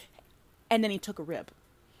to. And then he took a rib.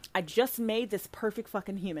 I just made this perfect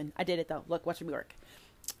fucking human. I did it though. Look, watch me work.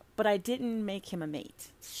 But I didn't make him a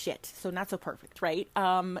mate. Shit. So not so perfect, right?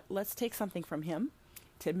 Let's take something from him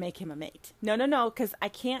to make him a mate. No, because I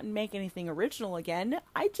can't make anything original again.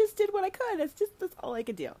 I just did what I could. That's all I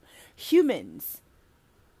could do. Humans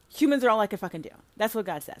are all I can fucking do. That's what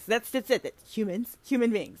God says. That's it. Humans,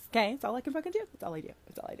 human beings. Okay? That's all I can fucking do. That's all I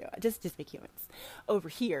do. I just make humans. Over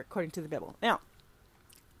here, according to the Bible. Now,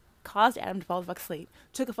 caused Adam to fall the fuck asleep,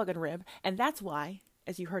 took a fucking rib, and that's why,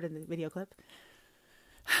 as you heard in the video clip,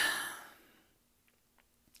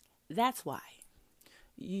 that's why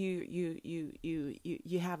you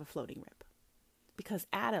have a floating rib. Because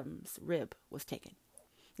Adam's rib was taken.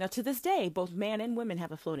 Now, to this day, both man and women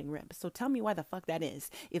have a floating rib. So tell me why the fuck that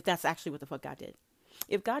is, if that's actually what the fuck God did.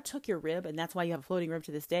 If God took your rib and that's why you have a floating rib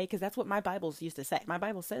to this day, because that's what my Bibles used to say. My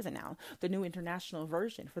Bible says it now, the New International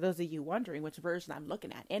Version. For those of you wondering which version I'm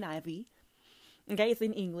looking at, NIV. Okay, it's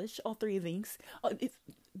in English, all three of these.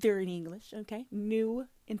 They're in English, okay? New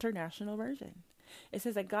International Version. It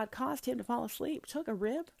says that God caused him to fall asleep, took a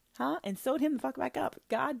rib, and sewed him the fuck back up.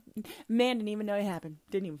 Man didn't even know it happened.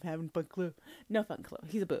 Didn't even have a fucking clue. No fucking clue.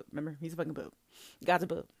 He's a boob. Remember? He's a fucking boob. God's a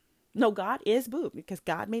boob. No, God is boob because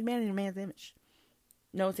God made man in a man's image.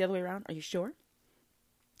 No, it's the other way around. Are you sure?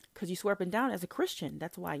 Because you swear up and down as a Christian.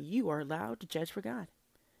 That's why you are allowed to judge for God.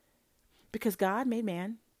 Because God made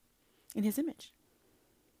man in his image.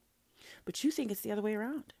 But you think it's the other way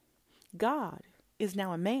around. God is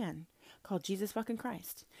now a man called Jesus fucking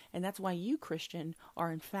Christ. And that's why you, Christian,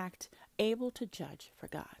 are in fact able to judge for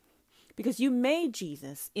God. Because you made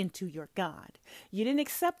Jesus into your God. You didn't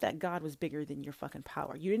accept that God was bigger than your fucking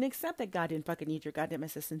power. You didn't accept that God didn't fucking need your goddamn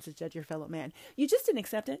assistance to judge your fellow man. You just didn't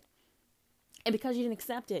accept it. And because you didn't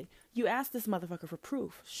accept it, you asked this motherfucker for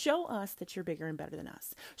proof. Show us that you're bigger and better than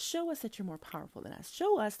us. Show us that you're more powerful than us.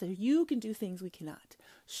 Show us that you can do things we cannot.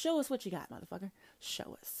 Show us what you got, motherfucker.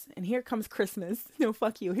 Show us. And here comes Christmas. No,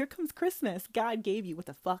 fuck you. Here comes Christmas. God gave you what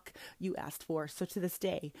the fuck you asked for. So to this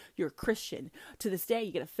day, you're a Christian. To this day,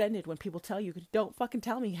 you get offended when people tell you, don't fucking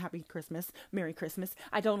tell me Happy Christmas, Merry Christmas.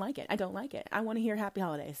 I don't like it. I don't like it. I want to hear Happy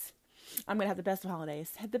Holidays. I'm going to have the best of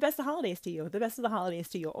holidays. The best of holidays to you. The best of the holidays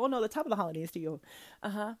to you. Oh, no, the top of the holidays to you.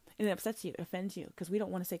 And it upsets you. It offends you. Because we don't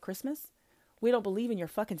want to say Christmas. We don't believe in your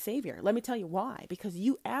fucking savior. Let me tell you why. Because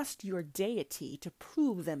you asked your deity to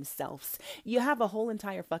prove themselves. You have a whole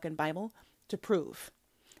entire fucking Bible to prove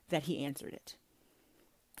that he answered it.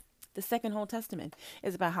 The second whole testament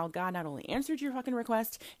is about how God not only answered your fucking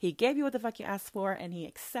request, he gave you what the fuck you asked for, and he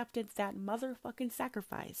accepted that motherfucking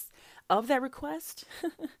sacrifice of that request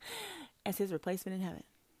as his replacement in heaven.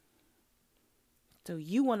 So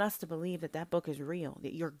you want us to believe that that book is real,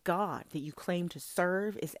 that your God that you claim to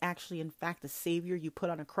serve is actually in fact the savior you put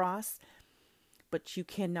on a cross, but you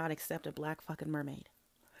cannot accept a black fucking mermaid.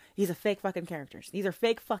 These are fake fucking characters. These are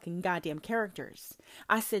fake fucking goddamn characters.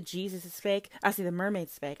 I said Jesus is fake. I said the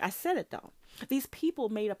mermaid's fake. I said it though. These people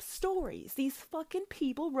made up stories. These fucking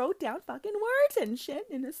people wrote down fucking words and shit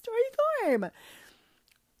in a story form.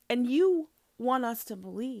 And you want us to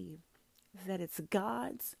believe that it's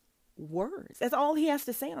God's words. That's all he has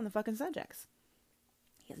to say on the fucking subjects.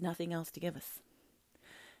 He has nothing else to give us.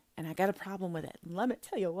 And I got a problem with it. Let me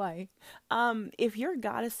tell you why. If your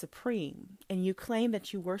God is supreme and you claim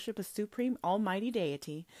that you worship a supreme almighty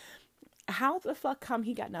deity, how the fuck come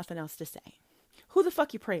he got nothing else to say? Who the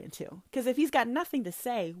fuck you praying to? Because if he's got nothing to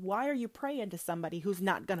say, why are you praying to somebody who's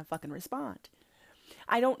not gonna fucking respond?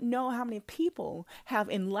 I don't know how many people have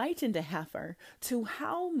enlightened a heifer to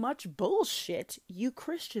how much bullshit you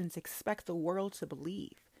Christians expect the world to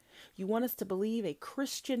believe. You want us to believe a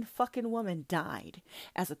Christian fucking woman died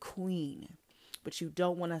as a queen. But you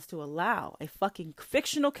don't want us to allow a fucking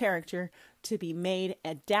fictional character to be made,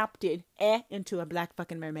 adapted, into a black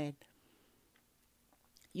fucking mermaid.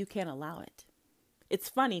 You can't allow it. It's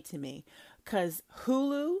funny to me because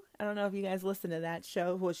Hulu, I don't know if you guys listen to that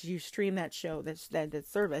show, which you stream that show, that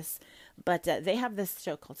service, but they have this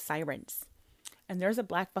show called Sirens. And there's a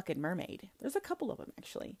black fucking mermaid. There's a couple of them,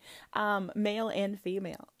 actually. Male and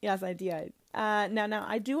female. Yes, I did. Now,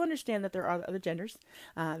 I do understand that there are other genders.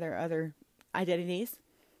 There are other identities.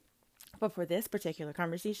 But for this particular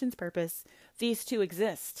conversation's purpose, these two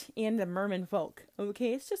exist in the merman folk.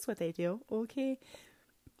 Okay, it's just what they do. Okay.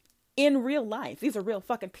 In real life, these are real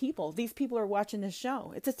fucking people. These people are watching this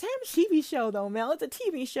show. It's a damn TV show, though, Mel. It's a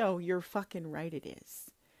TV show. You're fucking right, it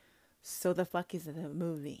is. So the fuck is the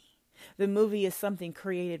movie? The movie is something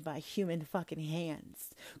created by human fucking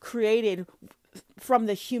hands. Created from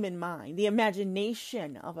the human mind. The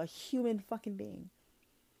imagination of a human fucking being.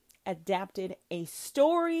 Adapted a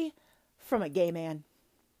story from a gay man.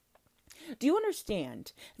 Do you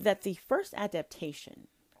understand that the first adaptation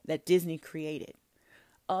that Disney created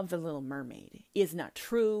of The Little Mermaid is not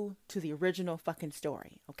true to the original fucking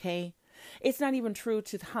story, okay? It's not even true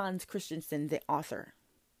to Hans Christensen, the author.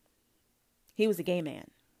 He was a gay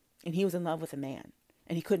man, and he was in love with a man,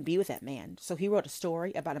 and he couldn't be with that man, so he wrote a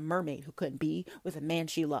story about a mermaid who couldn't be with a man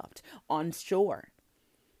she loved on shore.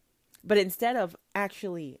 But instead of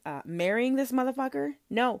actually marrying this motherfucker,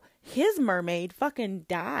 no, his mermaid fucking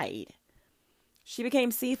died. She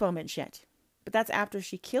became sea foam and shit. But that's after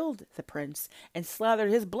she killed the prince and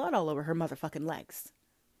slathered his blood all over her motherfucking legs.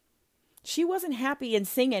 She wasn't happy and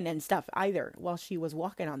singing and stuff either while she was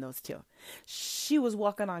walking on those two. She was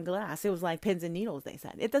walking on glass. It was like pins and needles, they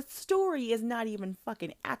said. The story is not even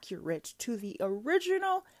fucking accurate to the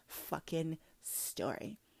original fucking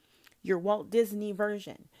story. Your Walt Disney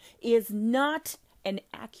version is not an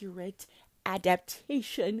accurate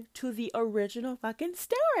adaptation to the original fucking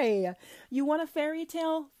story. You want a fairy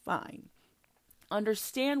tale? Fine.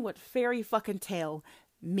 Understand what fairy fucking tale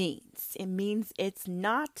means. It means it's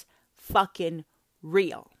not fucking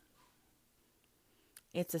real.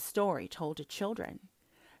 It's a story told to children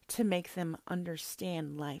to make them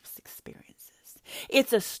understand life's experiences.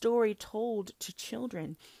 It's a story told to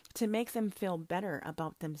children to make them feel better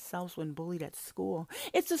about themselves when bullied at school.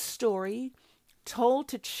 It's a story told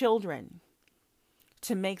to children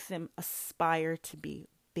to make them aspire to be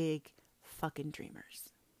big fucking dreamers.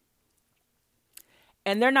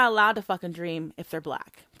 And they're not allowed to fucking dream if they're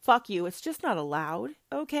black. Fuck you. It's just not allowed,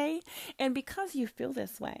 okay? And because you feel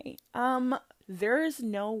this way, there is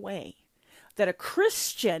no way that a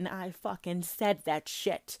Christian, I fucking said that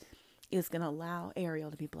shit, is gonna allow Ariel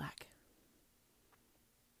to be black.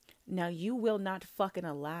 Now, you will not fucking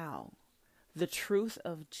allow the truth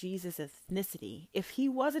of Jesus' ethnicity if he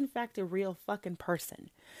was in fact a real fucking person.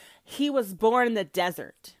 He was born in the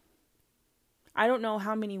desert. I don't know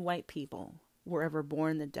how many white people were ever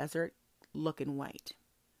born in the desert looking white.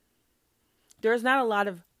 There's not a lot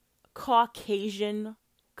of Caucasian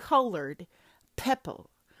colored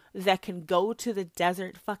people that can go to the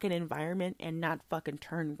desert fucking environment and not fucking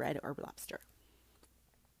turn red or lobster.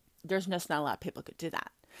 There's just not a lot of people could do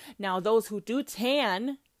that. Now, those who do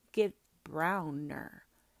tan get browner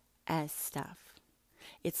as stuff.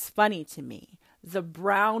 It's funny to me. The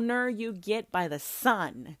browner you get by the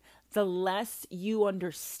sun, the less you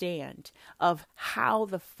understand of how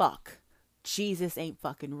the fuck Jesus ain't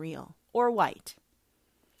fucking real or white.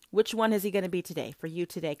 Which one is he going to be today? For you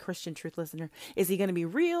today, Christian Truth listener, is he going to be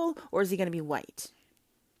real or is he going to be white?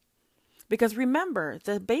 Because remember,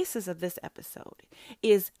 the basis of this episode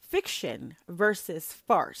is fiction versus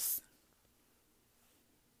farce.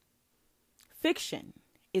 Fiction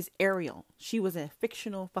is Ariel. She was a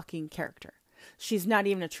fictional fucking character. She's not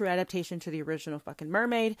even a true adaptation to the original fucking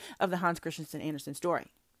mermaid of the Hans Christian Andersen story.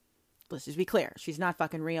 Let's just be clear. She's not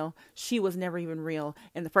fucking real. She was never even real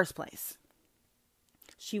in the first place.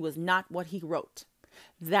 She was not what he wrote.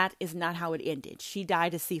 That is not how it ended. She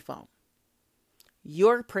died of sea foam.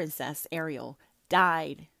 Your princess, Ariel,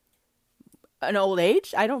 died an old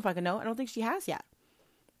age? I don't fucking know. I don't think she has yet.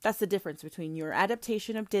 That's the difference between your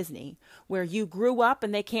adaptation of Disney, where you grew up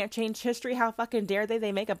and they can't change history. How fucking dare they?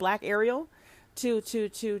 They make a black Ariel to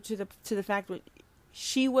the fact that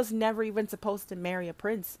she was never even supposed to marry a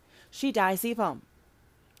prince. She died sea foam.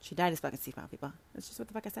 She died as fucking sea foam, people. That's just what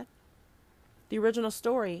the fuck I said. The original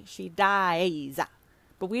story, she dies.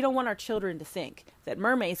 But we don't want our children to think that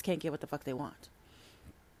mermaids can't get what the fuck they want.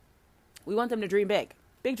 We want them to dream big.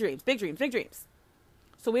 Big dreams, big dreams, big dreams.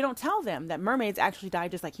 So we don't tell them that mermaids actually die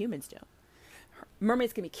just like humans do.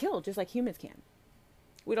 Mermaids can be killed just like humans can.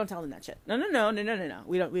 We don't tell them that shit. No.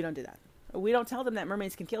 We don't do that. We don't tell them that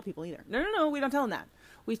mermaids can kill people either. No. We don't tell them that.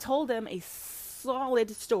 We told them a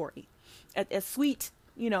solid story, a sweet,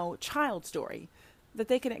 child story that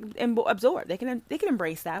they can absorb. They can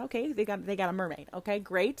embrace that. Okay, they got a mermaid. Okay,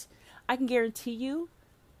 great. I can guarantee you,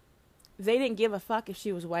 they didn't give a fuck if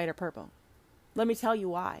she was white or purple. Let me tell you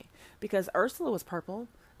why. Because Ursula was purple.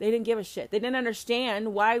 They didn't give a shit. They didn't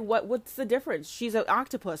understand why. What's the difference? She's an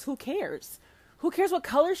octopus. Who cares? Who cares what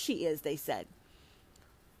color she is? They said.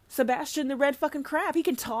 Sebastian the red fucking crab. He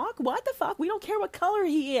can talk. What the fuck? We don't care what color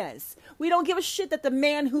he is. We don't give a shit that the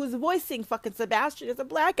man who's voicing fucking Sebastian is a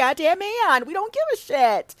black goddamn man. We don't give a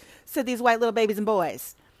shit, said these white little babies and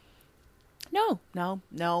boys. No.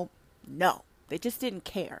 They just didn't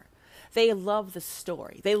care. They loved the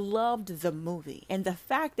story. They loved the movie. And the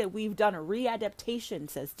fact that we've done a readaptation,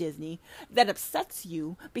 says Disney, that upsets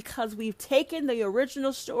you because we've taken the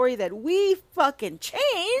original story that we fucking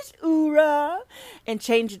changed, oorah, and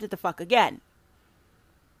changed it the fuck again.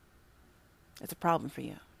 That's a problem for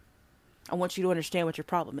you. I want you to understand what your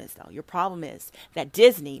problem is, though. Your problem is that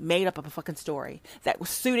Disney made up a fucking story that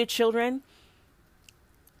suited children,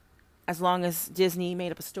 as long as Disney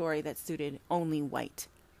made up a story that suited only white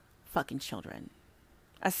fucking children.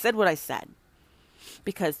 I said what I said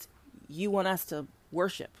because you want us to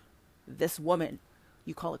worship this woman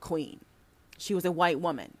you call a queen. She was a white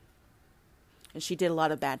woman, and she did a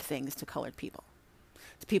lot of bad things to colored people,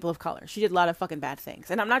 to people of color. She did a lot of fucking bad things.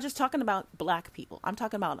 And I'm not just talking about black people. I'm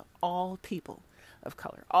talking about all people of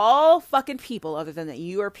color. All fucking people other than the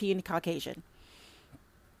European Caucasian.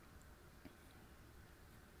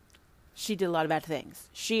 She did a lot of bad things.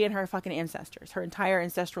 She and her fucking ancestors, her entire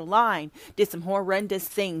ancestral line, did some horrendous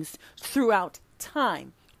things throughout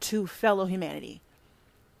time to fellow humanity.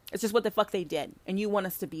 It's just what the fuck they did. And you want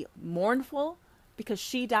us to be mournful because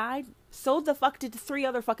she died? So the fuck did 3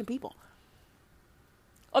 other fucking people.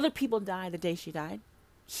 Other people died the day she died.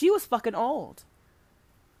 She was fucking old.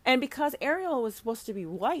 And because Ariel was supposed to be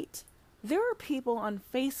white, there are people on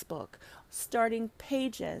Facebook starting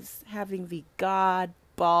pages having the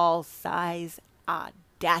ball size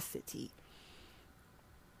audacity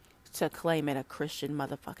to claim it a Christian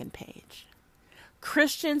motherfucking page.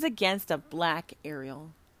 Christians against a black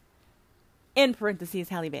Ariel. In parentheses,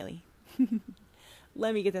 Halle Bailey.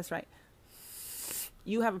 Let me get this right.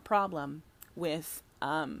 You have a problem with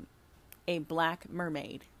a black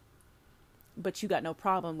mermaid, but you got no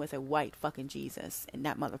problem with a white fucking Jesus, and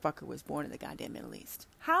that motherfucker was born in the goddamn Middle East.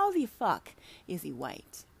 How the fuck is he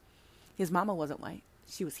white? His mama wasn't white.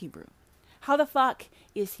 She was Hebrew. How the fuck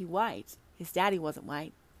is he white? His daddy wasn't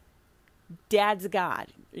white. Dad's God.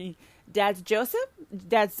 Dad's Joseph?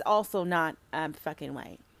 Dad's also not fucking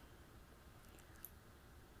white.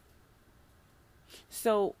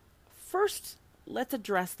 So, first, let's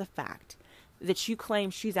address the fact that you claim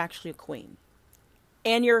she's actually a queen.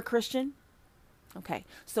 And you're a Christian? Okay.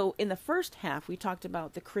 So, in the first half, we talked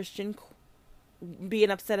about the Christian being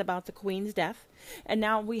upset about the queen's death. And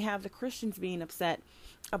now we have the Christians being upset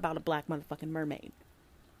about a black motherfucking mermaid.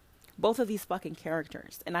 Both of these fucking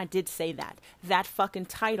characters, and I did say that fucking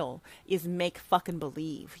title is make fucking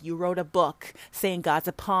believe. You wrote a book saying God's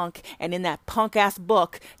a punk, and in that punk ass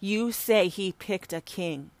book, you say he picked a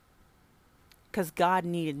king. Because God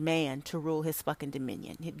needed man to rule his fucking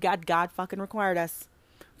dominion. God fucking required us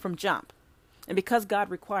from jump. And because God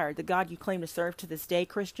required, the God you claim to serve to this day,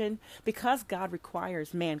 Christian, because God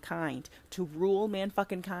requires mankind to rule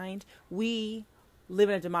man-fucking kind, we live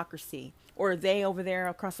in a democracy. Or they over there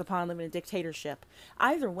across the pond live in a dictatorship.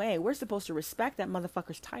 Either way, we're supposed to respect that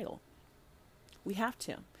motherfucker's title. We have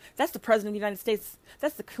to. That's the President of the United States.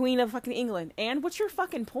 That's the Queen of fucking England. And what's your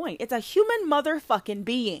fucking point? It's a human motherfucking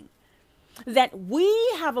being that we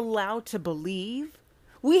have allowed to believe.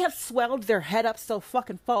 We have swelled their head up so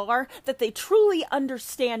fucking far that they truly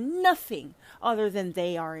understand nothing other than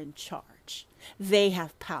they are in charge. They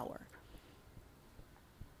have power.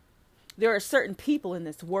 There are certain people in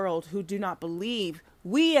this world who do not believe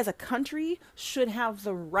we as a country should have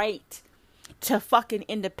the right to fucking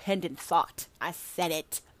independent thought. I said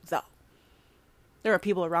it, though. There are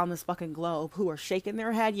people around this fucking globe who are shaking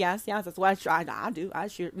their head. Yes, that's what I do.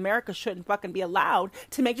 America shouldn't fucking be allowed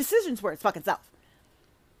to make decisions for its fucking self.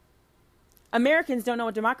 Americans don't know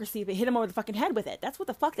what democracy is, but hit them over the fucking head with it. That's what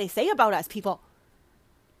the fuck they say about us, people.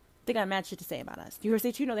 They got mad shit to say about us. You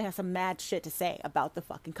hear too? No, they have some mad shit to say about the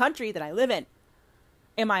fucking country that I live in.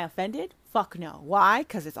 Am I offended? Fuck no. Why?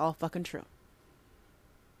 Because it's all fucking true.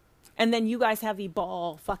 And then you guys have the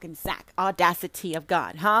ball fucking sack audacity of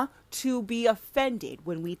God, huh? To be offended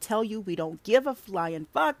when we tell you we don't give a flying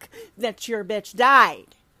fuck that your bitch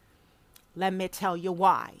died. Let me tell you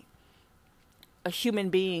why. A human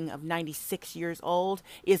being of 96 years old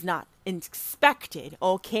is not expected,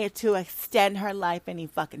 okay, to extend her life any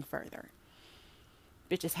fucking further.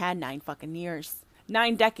 Bitch has had 9 fucking years.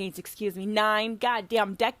 9 decades, 9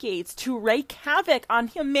 goddamn decades to wreak havoc on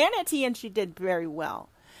humanity, and she did very well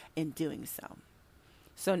in doing so.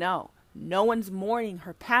 So no one's mourning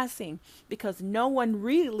her passing because no one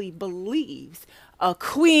really believes a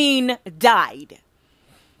queen died.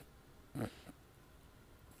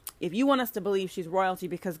 If you want us to believe she's royalty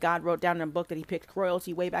because God wrote down in a book that he picked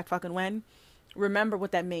royalty way back fucking when, remember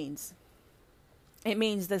what that means. It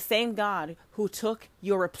means the same God who took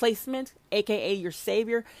your replacement, aka your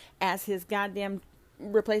savior, as his goddamn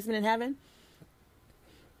replacement in heaven,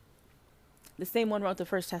 the same one wrote the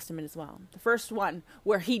First Testament as well. The first one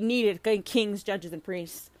where he needed kings, judges, and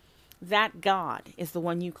priests. That God is the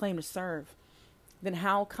one you claim to serve. Then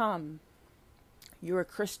how come you're a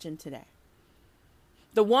Christian today?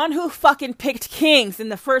 The one who fucking picked kings in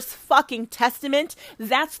the first fucking testament,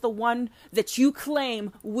 that's the one that you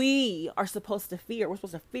claim we are supposed to fear. We're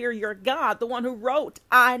supposed to fear your God, the one who wrote,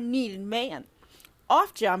 I needed man.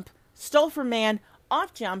 Off jump, stole from man,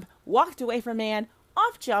 off jump, walked away from man,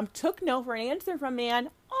 off jump, took no for an answer from man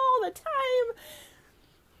all the time.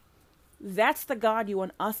 That's the God you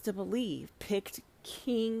want us to believe. Picked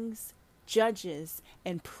kings, judges,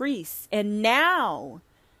 and priests, and now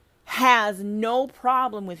has no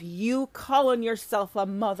problem with you calling yourself a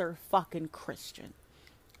motherfucking Christian.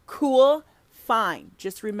 Cool? Fine.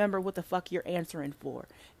 Just remember what the fuck you're answering for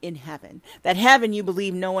in heaven. That heaven you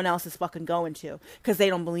believe no one else is fucking going to because they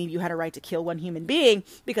don't believe you had a right to kill one human being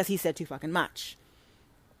because he said too fucking much.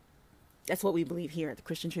 That's what we believe here at the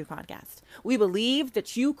Christian Truth Podcast. We believe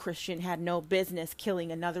that you, Christian, had no business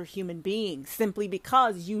killing another human being simply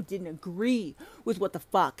because you didn't agree with what the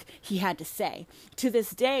fuck he had to say. To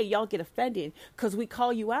this day, y'all get offended because we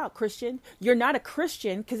call you out, Christian. You're not a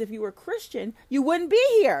Christian because if you were a Christian, you wouldn't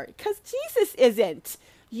be here because Jesus isn't.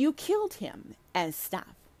 You killed him and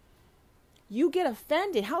stuff. You get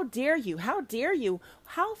offended. How dare you? How dare you?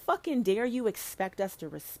 How fucking dare you expect us to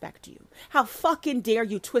respect you? How fucking dare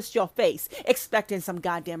you twist your face expecting some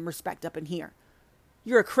goddamn respect up in here?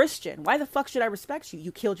 You're a Christian. Why the fuck should I respect you?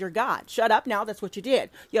 You killed your God. Shut up now. That's what you did.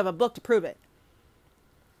 You have a book to prove it.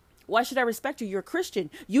 Why should I respect you? You're a Christian.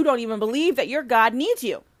 You don't even believe that your God needs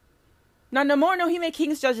you. Not no more. No, he made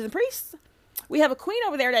kings, judges, and priests. We have a queen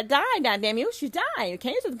over there that died. Goddamn you. She died. Okay,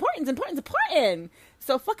 it's important. It's important. It's important.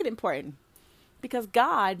 So fucking important. Because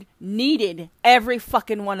God needed every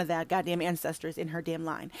fucking one of that goddamn ancestors in her damn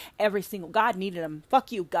line. Every single. God needed them.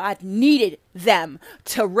 Fuck you. God needed them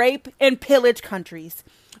to rape and pillage countries,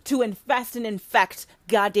 to infest and infect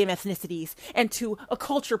goddamn ethnicities, and to a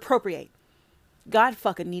culture appropriate. God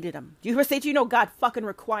fucking needed them. Do you ever say to you know God fucking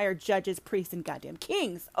required judges, priests, and goddamn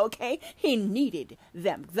kings? Okay? He needed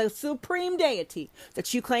them. The supreme deity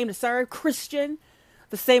that you claim to serve, Christian,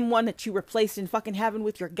 the same one that you replaced in fucking heaven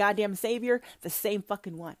with your goddamn savior, the same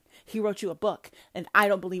fucking one. He wrote you a book, and I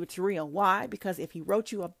don't believe it's real. Why? Because if he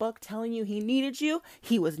wrote you a book telling you he needed you,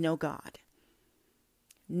 he was no God.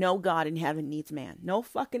 No God in heaven needs man. No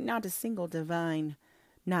fucking, not a single divine,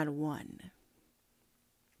 not one.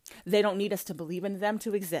 They don't need us to believe in them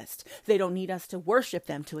to exist. They don't need us to worship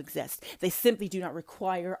them to exist. They simply do not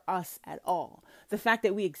require us at all. The fact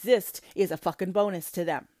that we exist is a fucking bonus to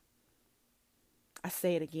them. I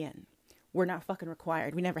say it again. We're not fucking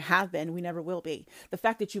required. We never have been. We never will be. The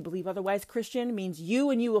fact that you believe otherwise, Christian, means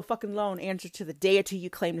you and you will fucking alone answer to the deity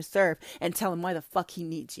you claim to serve and tell him why the fuck he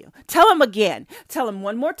needs you. Tell him again. Tell him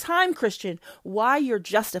one more time, Christian, why you're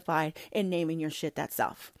justified in naming your shit that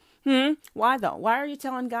self. Why though? Why are you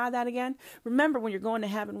telling God that again? Remember when you're going to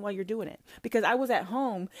heaven while you're doing it. Because I was at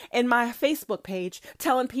home in my Facebook page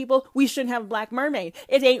telling people we shouldn't have a black mermaid.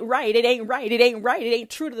 It ain't right. It ain't right. It ain't right. It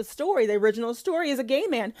ain't true to the story. The original story is a gay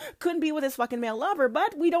man couldn't be with his fucking male lover,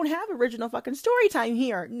 but we don't have original fucking story time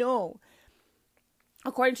here. No.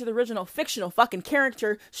 According to the original fictional fucking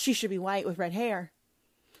character, she should be white with red hair.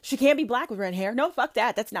 She can't be black with red hair. No, fuck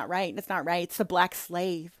that. That's not right. That's not right. It's the black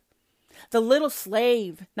slave. The little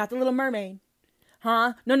slave, not the little mermaid.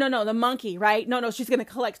 Huh? No, the monkey, right? No, she's going to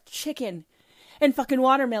collect chicken and fucking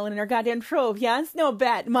watermelon in her goddamn trove. Yes? No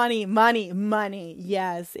bet. Money.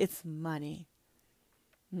 Yes, it's money.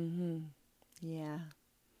 Yeah.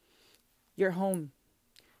 You're home.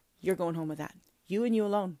 You're going home with that. You and you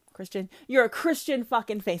alone, Christian. You're a Christian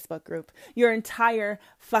fucking Facebook group. Your entire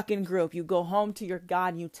fucking group. You go home to your God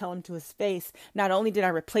and you tell him to his face, not only did I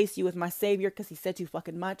replace you with my savior because he said too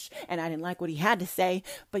fucking much and I didn't like what he had to say,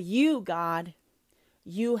 but you, God,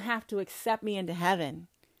 you have to accept me into heaven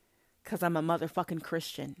because I'm a motherfucking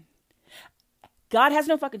Christian. God has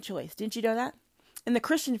no fucking choice. Didn't you know that? In the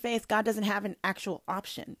Christian faith, God doesn't have an actual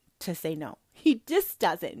option to say no. He just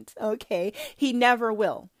doesn't, okay? He never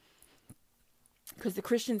will. Because the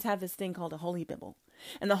Christians have this thing called a Holy Bible.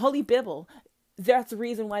 And the Holy Bible, that's the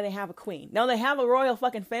reason why they have a queen. No, they have a royal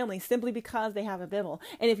fucking family simply because they have a Bible.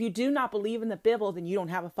 And if you do not believe in the Bible, then you don't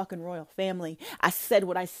have a fucking royal family. I said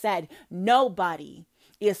what I said. Nobody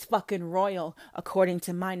is fucking royal according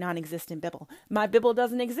to my non-existent Bible. My Bible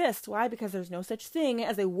doesn't exist. Why? Because there's no such thing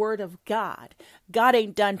as a word of God. God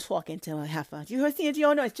ain't done talking to a heifer. You see it? You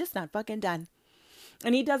don't know. It's just not fucking done.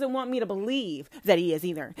 And he doesn't want me to believe that he is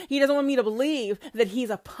either. He doesn't want me to believe that he's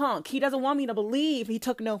a punk. He doesn't want me to believe he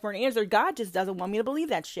took no for an answer. God just doesn't want me to believe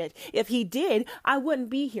that shit. If he did, I wouldn't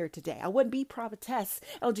be here today. I wouldn't be prophetess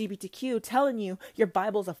LGBTQ telling you your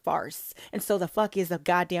Bible's a farce. And so the fuck is a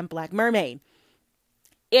goddamn black mermaid.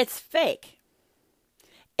 It's fake.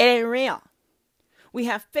 It ain't real. We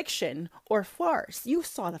have fiction or farce. You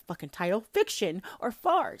saw the fucking title, fiction or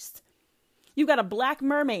farce. You got a black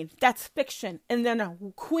mermaid, that's fiction. And then a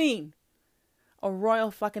queen, a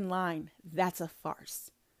royal fucking line, that's a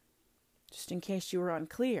farce. Just in case you were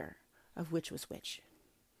unclear of which was which.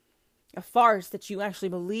 A farce that you actually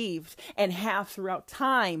believed and have throughout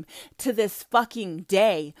time to this fucking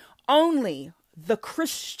day. Only the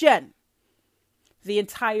Christian, the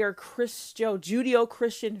entire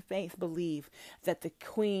Judeo-Christian faith believe that the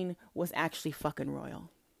queen was actually fucking royal.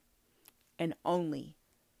 And only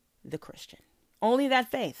the Christian. Only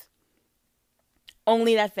that faith.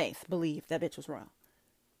 Only that faith believed that bitch was royal.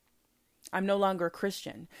 I'm no longer a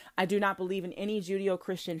Christian. I do not believe in any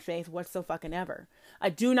Judeo-Christian faith whatsoever. I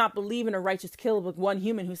do not believe in a righteous kill with one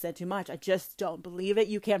human who said too much. I just don't believe it.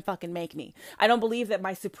 You can't fucking make me. I don't believe that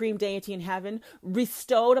my supreme deity in heaven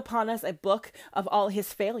bestowed upon us a book of all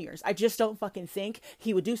his failures. I just don't fucking think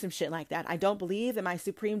he would do some shit like that. I don't believe that my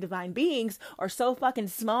supreme divine beings are so fucking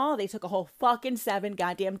small they took a whole fucking 7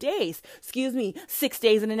 goddamn days. 6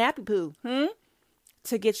 days in a nappy poo.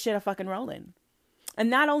 To get shit a fucking rolling. And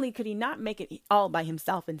not only could he not make it all by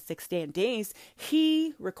himself in 6 damn days,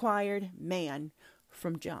 he required man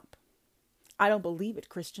from jump. I don't believe it,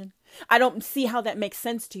 Christian. I don't see how that makes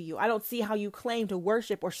sense to you. I don't see how you claim to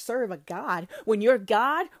worship or serve a God when your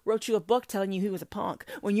God wrote you a book telling you he was a punk.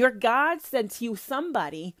 When your God sent you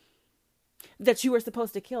somebody that you were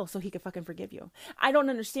supposed to kill so he could fucking forgive you. I don't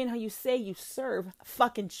understand how you say you serve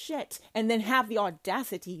fucking shit and then have the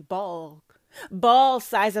audacity, ball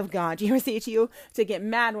size of God. Do you ever see it to you? To get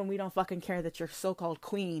mad when we don't fucking care that your so-called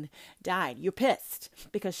queen died. You're pissed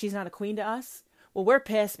because she's not a queen to us. Well, we're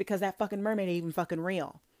pissed because that fucking mermaid ain't even fucking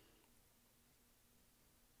real.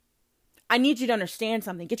 I need you to understand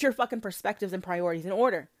something. Get your fucking perspectives and priorities in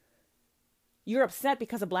order. You're upset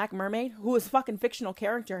because a black mermaid, who is a fucking fictional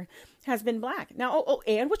character, has been black. Now,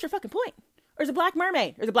 and what's your fucking point? There's a black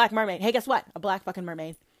mermaid. There's a black mermaid. Hey, guess what? A black fucking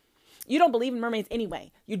mermaid. You don't believe in mermaids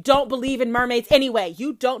anyway. You don't believe in mermaids anyway.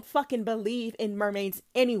 You don't fucking believe in mermaids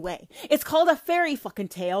anyway. It's called a fairy fucking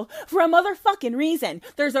tale for a motherfucking reason.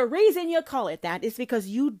 There's a reason you call it that. It's because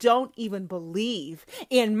you don't even believe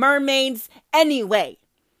in mermaids anyway.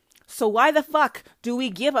 So why the fuck do we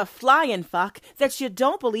give a flying fuck that you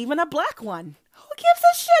don't believe in a black one? Who gives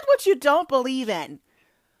a shit what you don't believe in?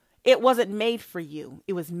 It wasn't made for you.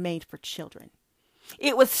 It was made for children.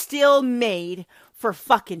 It was still made for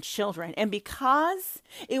fucking children. And because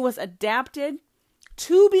it was adapted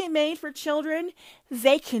to be made for children,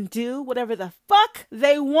 they can do whatever the fuck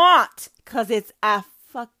they want. Because it's a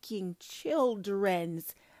fucking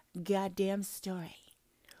children's goddamn story.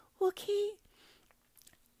 Okay?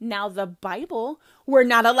 Now the Bible, we're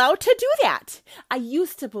not allowed to do that. I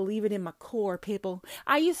used to believe it in my core, people.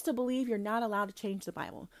 I used to believe you're not allowed to change the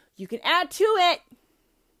Bible. You can add to it,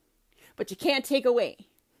 but you can't take away.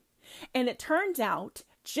 And it turns out,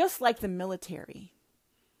 just like the military,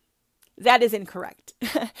 that is incorrect.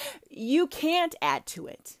 You can't add to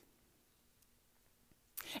it.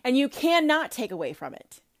 And you cannot take away from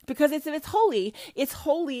it. Because if it's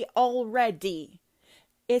holy already.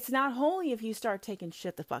 It's not holy if you start taking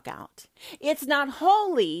shit the fuck out. It's not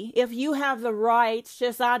holy if you have the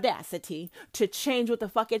righteous audacity to change what the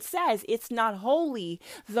fuck it says. It's not holy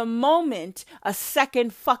the moment a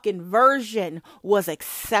second fucking version was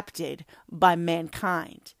accepted by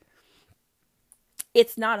mankind.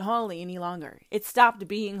 It's not holy any longer. It stopped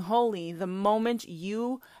being holy the moment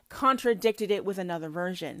you contradicted it with another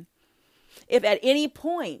version. If at any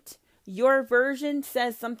point your version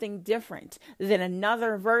says something different than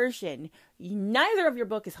another version, neither of your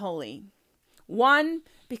book is holy. One,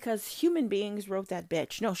 because human beings wrote that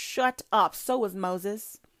bitch. No, shut up. So was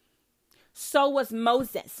Moses. So was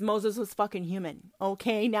Moses. Moses was fucking human.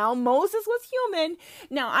 Okay, now Moses was human.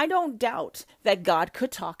 Now, I don't doubt that God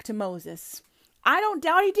could talk to Moses. I don't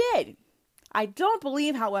doubt he did. I don't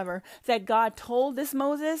believe, however, that God told this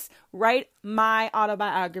Moses, write my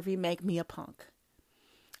autobiography, make me a punk.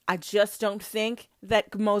 I just don't think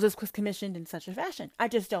that Moses was commissioned in such a fashion. I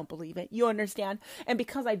just don't believe it. You understand? And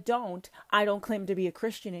because I don't claim to be a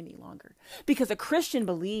Christian any longer. Because a Christian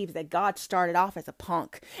believes that God started off as a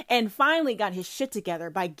punk and finally got his shit together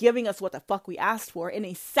by giving us what the fuck we asked for in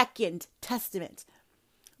a second testament.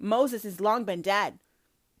 Moses has long been dead.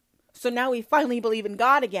 So now we finally believe in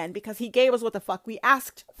God again because he gave us what the fuck we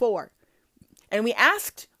asked for. And we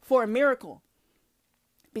asked for a miracle.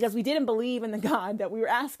 Because we didn't believe in the God that we were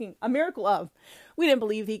asking a miracle of. We didn't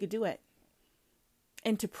believe he could do it.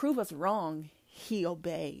 And to prove us wrong, he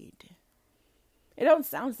obeyed. It don't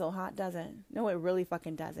sound so hot, does it? No, it really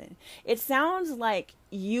fucking doesn't. It sounds like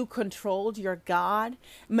you controlled your God,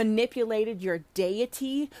 manipulated your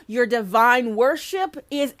deity. Your divine worship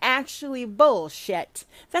is actually bullshit.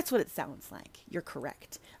 That's what it sounds like. You're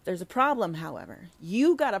correct. There's a problem, however.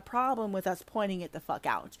 You got a problem with us pointing it the fuck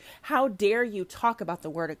out. How dare you talk about the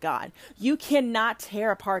word of God? You cannot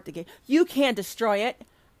tear apart the game. You can't destroy it.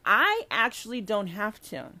 I actually don't have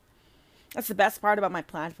to. That's the best part about my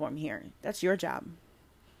platform here. That's your job.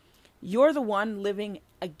 You're the one living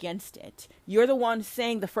against it. You're the one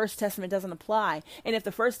saying the First Testament doesn't apply. And if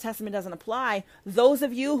the First Testament doesn't apply, those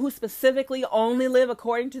of you who specifically only live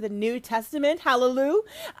according to the New Testament, hallelujah,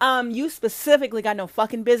 you specifically got no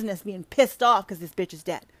fucking business being pissed off because this bitch is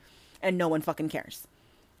dead. And no one fucking cares.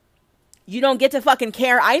 You don't get to fucking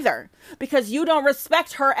care either. Because you don't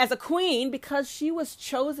respect her as a queen because she was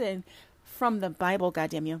chosen from the Bible,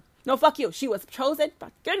 goddamn you. No, fuck you. She was chosen.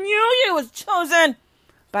 Fucking you. You was chosen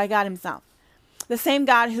by God himself. The same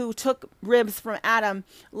God who took ribs from Adam,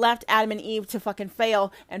 left Adam and Eve to fucking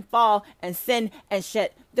fail and fall and sin and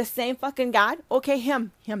shit. The same fucking God, okay,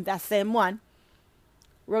 him, that same one,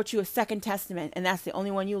 wrote you a second testament and that's the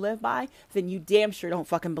only one you live by, then you damn sure don't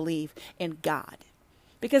fucking believe in God.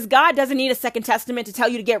 Because God doesn't need a second testament to tell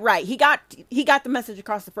you to get right. He got the message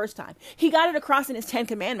across the first time. He got it across in his 10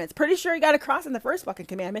 commandments. Pretty sure he got it across in the first fucking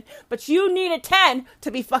commandment. But you needed 10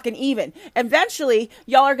 to be fucking even. Eventually,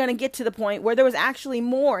 y'all are going to get to the point where there was actually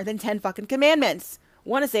more than 10 fucking commandments. I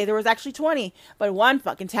want to say there was actually 20. But one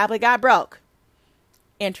fucking tablet got broke.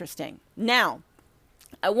 Interesting. Now,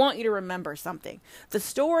 I want you to remember something. The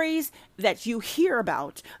stories that you hear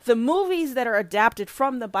about, the movies that are adapted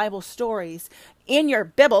from the Bible stories in your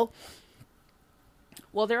Bible,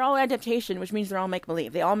 well, they're all adaptation, which means they're all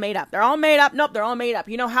make-believe. They all made up. They're all made up. Nope, they're all made up.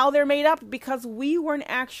 You know how they're made up? Because we weren't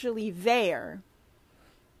actually there.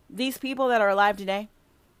 These people that are alive today,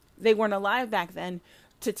 they weren't alive back then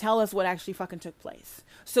to tell us what actually fucking took place.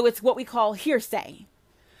 So it's what we call hearsay.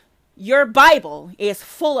 Your Bible is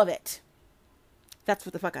full of it. That's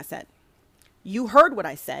what the fuck I said. You heard what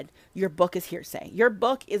I said. Your book is hearsay. Your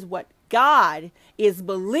book is what God is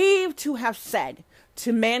believed to have said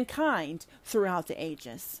to mankind throughout the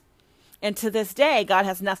ages. And to this day, God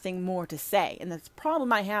has nothing more to say. And the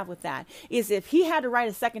problem I have with that is if he had to write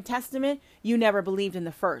a second testament, you never believed in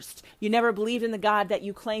the first. You never believed in the God that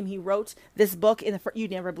you claim he wrote this book in the first. You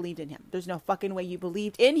never believed in him. There's no fucking way you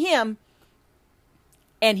believed in him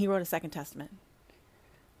and he wrote a second testament.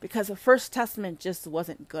 Because the First Testament just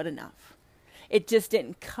wasn't good enough. It just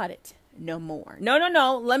didn't cut it no more.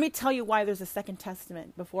 No. Let me tell you why there's a Second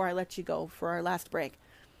Testament before I let you go for our last break.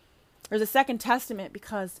 There's a Second Testament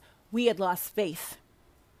because we had lost faith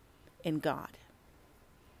in God.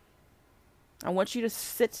 I want you to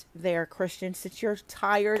sit there, Christian. Sit your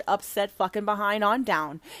tired, upset fucking behind on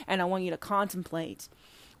down. And I want you to contemplate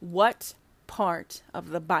what part of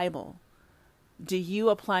the Bible do you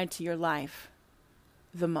apply to your life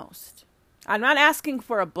the most. I'm not asking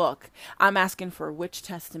for a book. I'm asking for which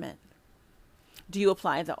testament. Do you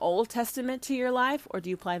apply the Old Testament to your life or do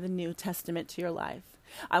you apply the New Testament to your life?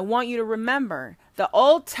 I want you to remember the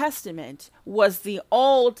Old Testament was the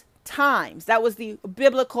old times. That was the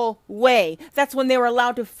biblical way. That's when they were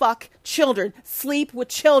allowed to fuck children, sleep with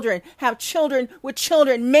children, have children with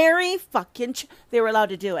children, marry fucking they were allowed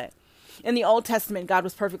to do it. In the Old Testament, God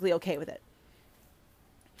was perfectly okay with it.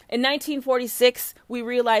 In 1946, we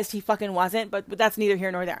realized he fucking wasn't, but that's neither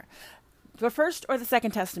here nor there. The First or the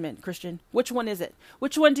Second Testament, Christian? Which one is it?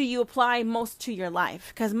 Which one do you apply most to your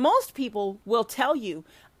life? Because most people will tell you,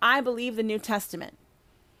 I believe the New Testament.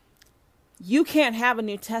 You can't have a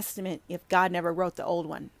New Testament if God never wrote the old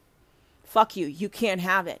one. Fuck you. You can't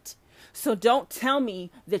have it. So don't tell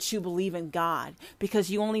me that you believe in God because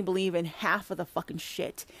you only believe in half of the fucking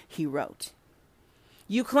shit he wrote.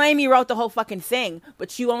 You claim you wrote the whole fucking thing,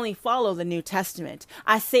 but you only follow the New Testament.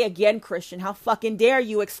 I say again, Christian, how fucking dare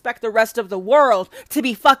you expect the rest of the world to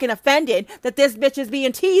be fucking offended that this bitch is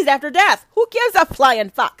being teased after death? Who gives a flying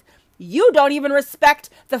fuck? You don't even respect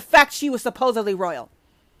the fact she was supposedly royal.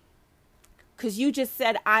 because you just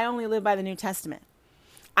said, I only live by the New Testament.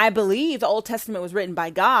 I believe the Old Testament was written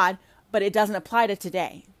by God, but it doesn't apply to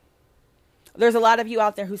today. There's a lot of you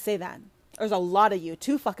out there who say that. There's a lot of you,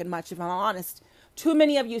 too fucking much, if I'm honest. Too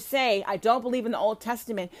many of you say, I don't believe in the Old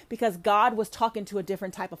Testament because God was talking to a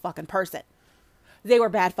different type of fucking person. They were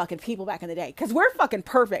bad fucking people back in the day. Because we're fucking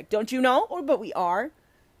perfect, don't you know? But we are.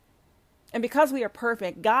 And because we are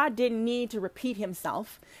perfect, God didn't need to repeat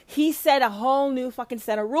himself. He set a whole new fucking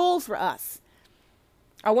set of rules for us.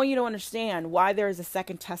 I want you to understand why there is a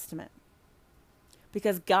second testament.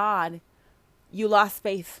 Because God, you lost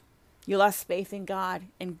faith. You lost faith in God,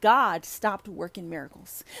 and God stopped working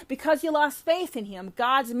miracles. Because you lost faith in him,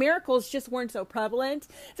 God's miracles just weren't so prevalent.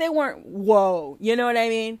 They weren't, whoa, you know what I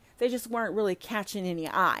mean? They just weren't really catching any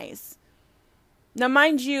eyes. Now,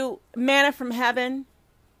 mind you, manna from heaven,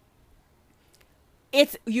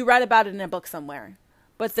 you read about it in a book somewhere.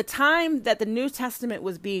 But the time that the New Testament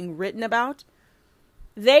was being written about,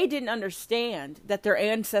 they didn't understand that their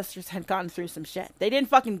ancestors had gone through some shit. They didn't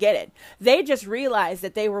fucking get it. They just realized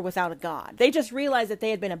that they were without a God. They just realized that they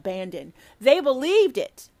had been abandoned. They believed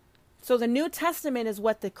it. So the New Testament is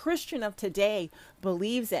what the Christian of today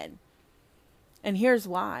believes in. And here's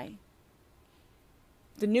why.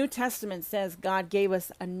 The New Testament says God gave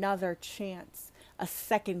us another chance, a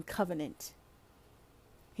second covenant.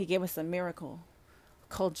 He gave us a miracle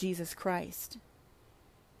called Jesus Christ.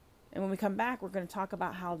 And when we come back, we're going to talk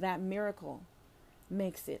about how that miracle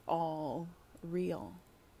makes it all real.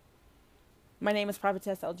 My name is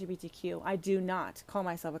Prophetess LGBTQ. I do not call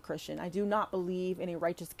myself a Christian. I do not believe in a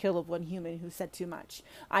righteous kill of one human who said too much.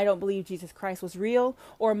 I don't believe Jesus Christ was real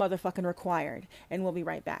or motherfucking required. And we'll be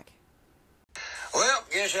right back. Well,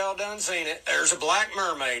 guess y'all done seen it. There's a black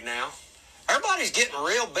mermaid now. Everybody's getting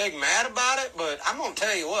real big mad about it, but I'm going to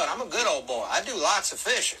tell you what, I'm a good old boy. I do lots of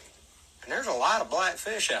fishing. And there's a lot of black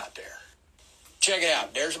fish out there. Check it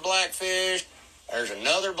out. There's a blackfish. There's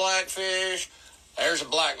another blackfish. There's a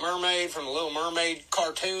black mermaid from the Little Mermaid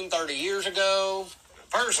cartoon 30 years ago.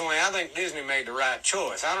 Personally, I think Disney made the right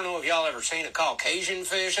choice. I don't know if y'all ever seen a Caucasian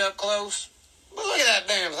fish up close. But look at that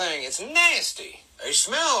damn thing. It's nasty. They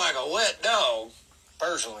smell like a wet dog.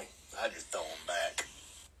 Personally, I just throw them back.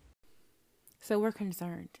 So we're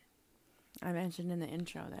concerned. I mentioned in the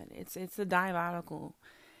intro that it's a diabolical,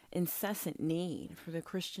 incessant need for the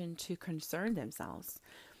Christian to concern themselves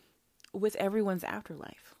with everyone's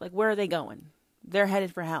afterlife. Like, where are they going? They're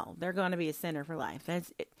headed for hell. They're going to be a sinner for life.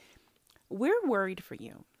 We're worried for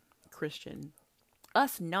you, Christian.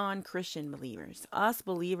 Us non-Christian believers, us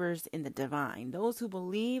believers in the divine, those who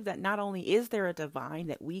believe that not only is there a divine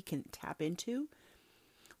that we can tap into,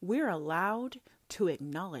 we're allowed to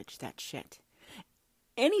acknowledge that shit.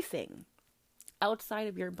 Anything outside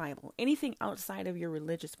of your Bible, anything outside of your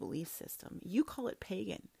religious belief system, you call it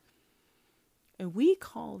pagan. And we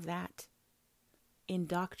call that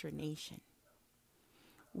indoctrination.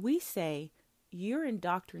 We say you're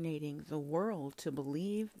indoctrinating the world to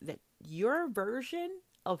believe that your version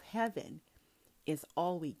of heaven is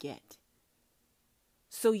all we get.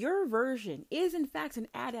 So your version is in fact an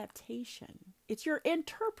adaptation. It's your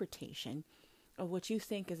interpretation of what you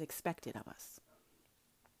think is expected of us.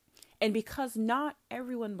 And because not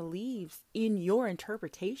everyone believes in your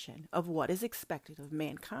interpretation of what is expected of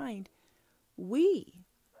mankind,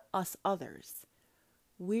 us others,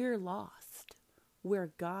 we're lost.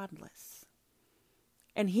 We're godless.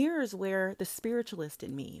 And here's where the spiritualist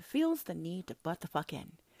in me feels the need to butt the fuck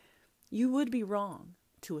in. You would be wrong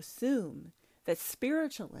to assume that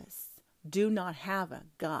spiritualists do not have a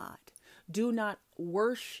God, do not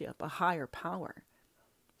worship a higher power.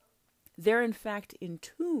 They're in fact in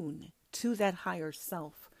tune to that higher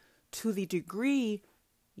self to the degree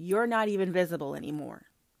you're not even visible anymore.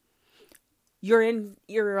 You're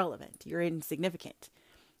irrelevant. You're insignificant.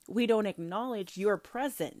 We don't acknowledge your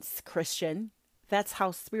presence, Christian. That's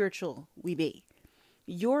how spiritual we be.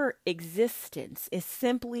 Your existence is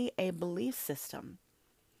simply a belief system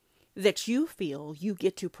that you feel you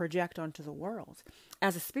get to project onto the world.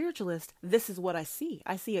 As a spiritualist, this is what I see.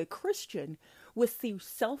 I see a Christian with the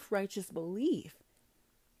self-righteous belief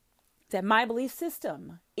that my belief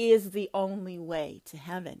system is the only way to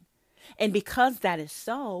heaven. And because that is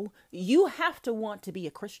so, you have to want to be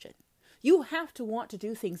a Christian. You have to want to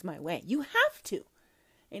do things my way. You have to.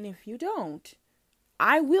 And if you don't,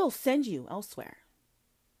 I will send you elsewhere.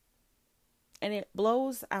 And it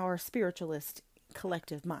blows our spiritualist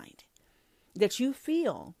collective mind that you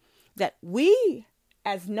feel that we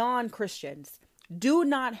as non-Christians do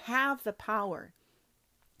not have the power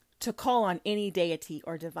to call on any deity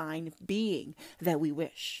or divine being that we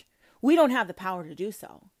wish. We don't have the power to do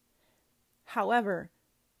so. However,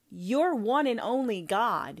 your one and only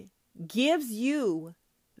God gives you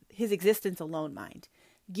his existence alone mind,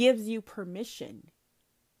 gives you permission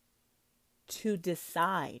to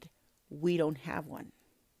decide we don't have one.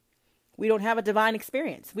 We don't have a divine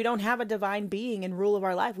experience. We don't have a divine being and rule of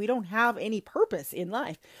our life. We don't have any purpose in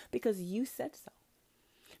life because you said so.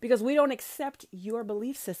 Because we don't accept your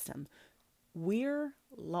belief system. We're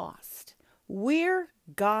lost. We're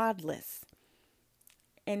godless.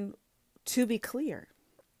 And to be clear,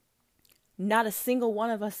 not a single one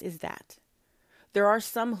of us is that. There are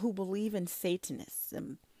some who believe in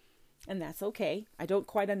Satanism, and that's okay. I don't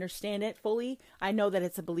quite understand it fully. I know that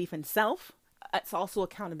it's a belief in self. It's also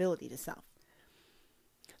accountability to self.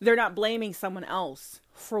 They're not blaming someone else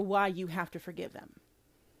for why you have to forgive them.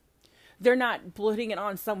 They're not putting it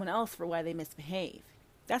on someone else for why they misbehave.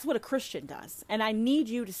 That's what a Christian does. And I need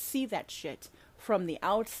you to see that shit from the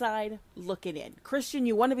outside looking in. Christian,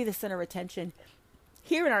 you want to be the center of attention.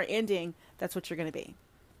 Here in our ending, that's what you're going to be.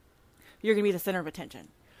 You're going to be the center of attention.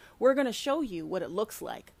 We're going to show you what it looks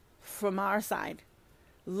like from our side,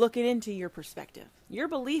 looking into your perspective. Your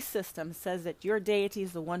belief system says that your deity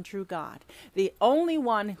is the one true God, the only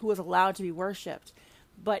one who is allowed to be worshipped.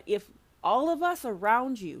 But if all of us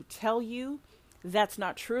around you tell you that's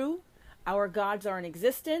not true, our gods are in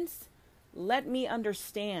existence, let me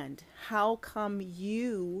understand how come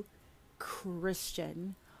you,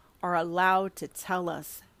 Christian, are allowed to tell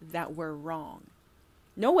us that we're wrong.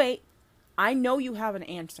 No, wait. I know you have an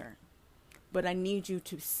answer, but I need you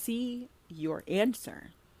to see your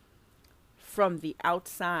answer from the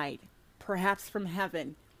outside, perhaps from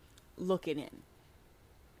heaven, looking in.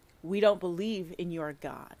 We don't believe in your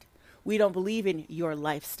God. We don't believe in your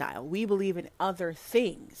lifestyle. We believe in other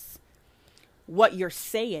things. What you're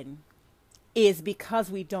saying is because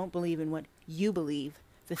we don't believe in what you believe,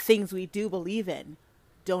 the things we do believe in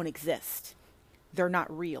don't exist. They're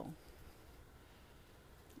not real.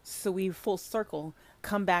 So we full circle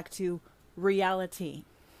come back to reality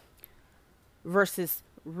versus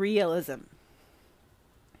realism.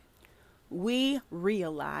 We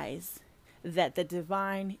realize that the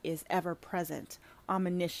divine is ever present,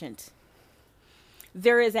 omniscient.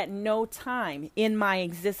 There is at no time in my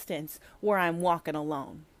existence where I'm walking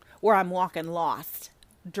alone, where I'm walking lost,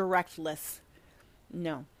 directless.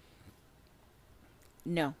 No.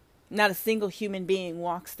 No. Not a single human being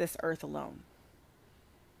walks this earth alone.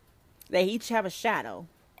 They each have a shadow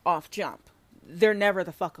off jump. They're never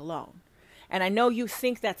the fuck alone. And I know you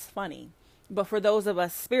think that's funny, but for those of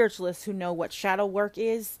us spiritualists who know what shadow work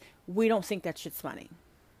is, we don't think that shit's funny.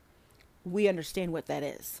 We understand what that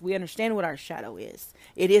is. We understand what our shadow is.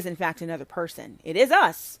 It is, in fact, another person. It is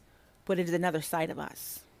us, but it is another side of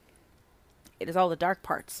us. It is all the dark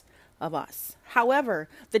parts of us. However,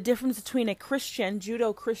 the difference between a Christian,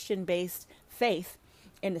 Judeo-Christian-based faith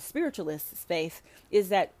and the spiritualist's faith is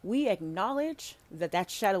that we acknowledge that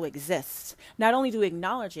that shadow exists. Not only do we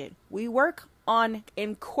acknowledge it, we work on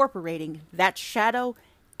incorporating that shadow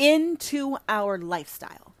into our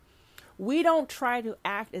lifestyle. We don't try to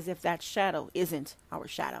act as if that shadow isn't our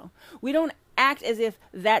shadow. We don't act as if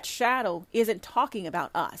that shadow isn't talking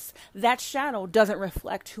about us. That shadow doesn't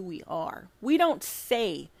reflect who we are. We don't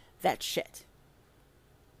say that shit.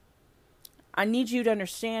 I need you to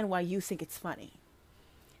understand why you think it's funny.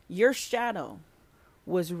 Your shadow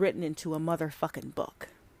was written into a motherfucking book.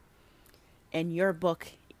 And your book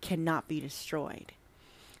cannot be destroyed.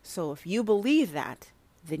 So if you believe that,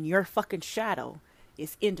 then your fucking shadow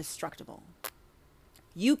is indestructible.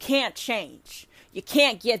 You can't change. You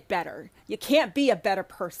can't get better. You can't be a better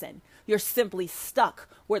person. You're simply stuck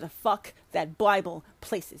where the fuck that Bible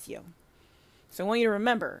places you. So I want you to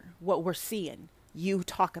remember what we're seeing you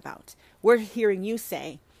talk about. We're hearing you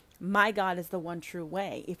say, my God is the one true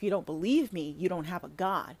way. If you don't believe me, you don't have a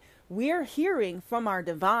God. We're hearing from our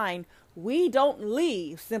divine, we don't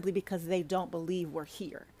leave simply because they don't believe we're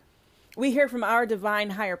here. We hear from our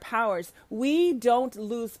divine higher powers, we don't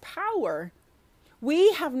lose power.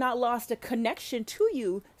 We have not lost a connection to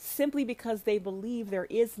you simply because they believe there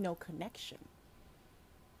is no connection.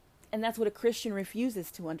 And that's what a Christian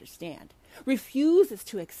refuses to understand, refuses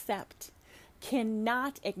to accept,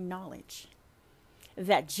 cannot acknowledge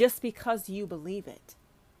that just because you believe it,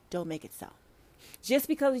 don't make it so. Just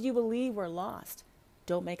because you believe we're lost,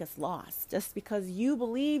 don't make us lost. Just because you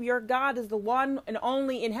believe your God is the one and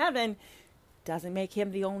only in heaven, doesn't make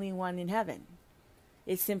him the only one in heaven.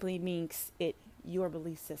 It simply means your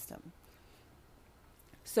belief system.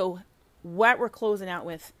 So what we're closing out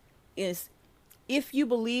with is, if you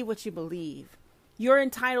believe what you believe, you're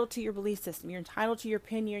entitled to your belief system. You're entitled to your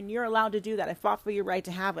opinion. You're allowed to do that. I fought for your right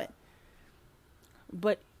to have it.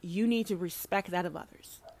 But you need to respect that of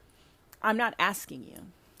others. I'm not asking you.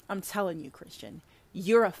 I'm telling you, Christian,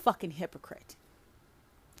 you're a fucking hypocrite.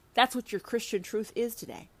 That's what your Christian truth is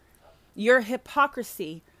today. Your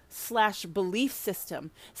hypocrisy / belief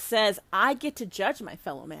system says I get to judge my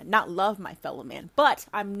fellow man, not love my fellow man, but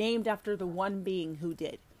I'm named after the one being who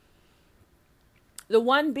did. The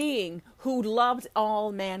one being who loved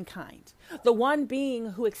all mankind. The one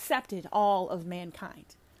being who accepted all of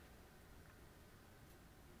mankind.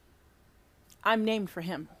 I'm named for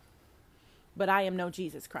him, but I am no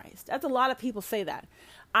Jesus Christ. That's a lot of people say that.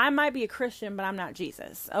 I might be a Christian, but I'm not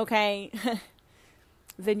Jesus, okay?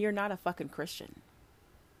 Then you're not a fucking Christian.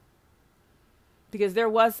 Because there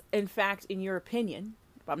was, in fact, in your opinion,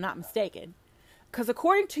 if I'm not mistaken, because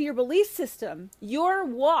according to your belief system, your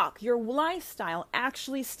walk, your lifestyle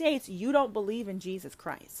actually states you don't believe in Jesus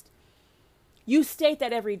Christ. You state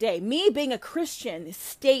that every day. Me being a Christian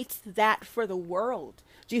states that for the world.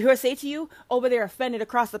 Do you hear us say to you? Over there offended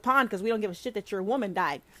across the pond because we don't give a shit that your woman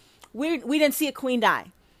died. We didn't see a queen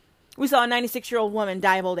die. We saw a 96-year-old woman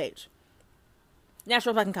die of old age.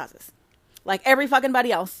 Natural fucking causes. Like every fucking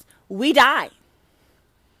body else, we die.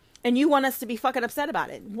 And you want us to be fucking upset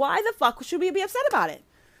about it. Why the fuck should we be upset about it?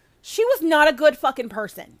 She was not a good fucking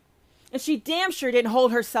person. And she damn sure didn't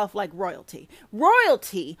hold herself like royalty.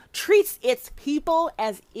 Royalty treats its people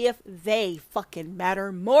as if they fucking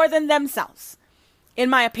matter more than themselves. In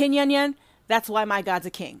my opinion, that's why my God's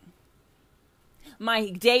a king.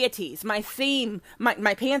 My deities, my theme,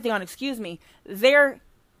 my pantheon, they're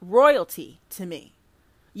royalty to me.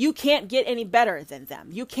 You can't get any better than them.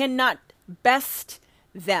 You cannot best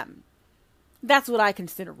them. That's what I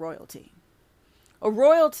consider royalty. A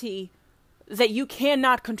royalty that you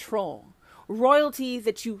cannot control. Royalty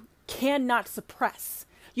that you cannot suppress.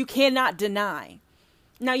 You cannot deny.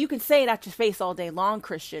 Now, you can say it at your face all day long,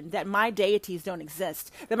 Christian, that my deities don't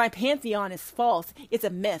exist, that my pantheon is false. It's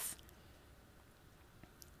a myth.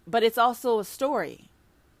 But it's also a story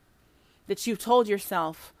that you've told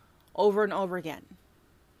yourself over and over again.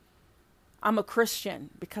 I'm a Christian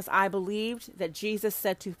because I believed that Jesus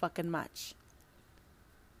said too fucking much.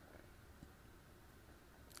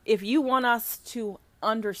 If you want us to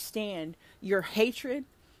understand your hatred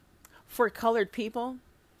for colored people,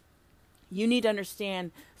 you need to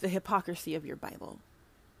understand the hypocrisy of your Bible.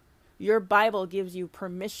 Your Bible gives you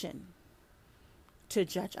permission to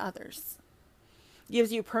judge others.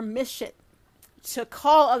 Gives you permission to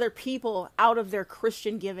call other people out of their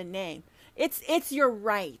Christian given name. It's your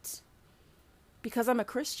right. Because I'm a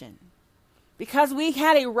Christian. Because we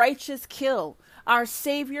had a righteous kill. Our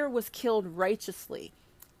Savior was killed righteously.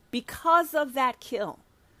 Because of that kill,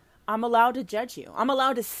 I'm allowed to judge you. I'm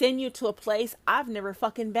allowed to send you to a place I've never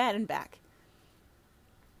fucking been and back.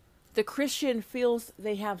 The Christian feels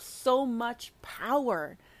they have so much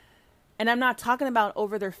power. And I'm not talking about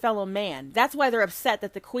over their fellow man. That's why they're upset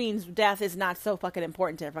that the Queen's death is not so fucking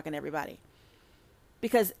important to fucking everybody.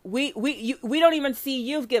 Because we don't even see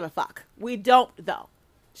you give a fuck. We don't, though.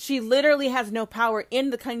 She literally has no power in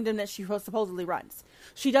the kingdom that she supposedly runs.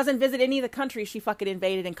 She doesn't visit any of the countries she fucking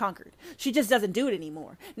invaded and conquered. She just doesn't do it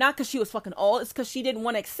anymore. Not because she was fucking old. It's because she didn't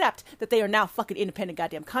want to accept that they are now fucking independent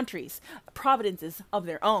goddamn countries. Providences of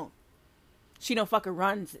their own. She no longer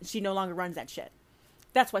runs that shit.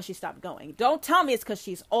 That's why she stopped going. Don't tell me it's because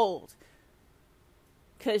she's old.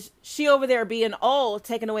 Because she over there being old,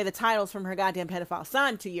 taking away the titles from her goddamn pedophile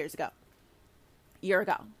son 2 years ago. Year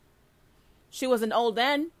ago. She wasn't old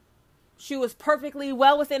then. She was perfectly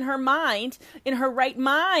well within her mind, in her right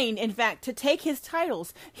mind, in fact, to take his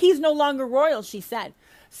titles. He's no longer royal, she said.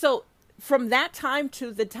 So from that time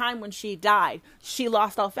to the time when she died, she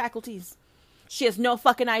lost all faculties. She has no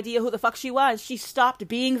fucking idea who the fuck she was. She stopped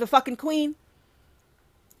being the fucking queen.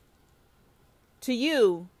 To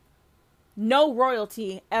you, no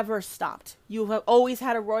royalty ever stopped. You have always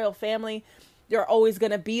had a royal family. You're always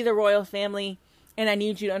going to be the royal family. And I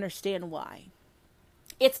need you to understand why.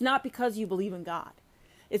 It's not because you believe in God.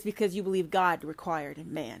 It's because you believe God required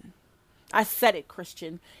in man. I said it,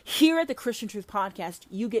 Christian. Here at the Christian Truth Podcast,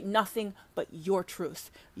 you get nothing but your truth.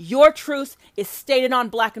 Your truth is stated on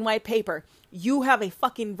black and white paper. You have a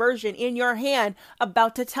fucking version in your hand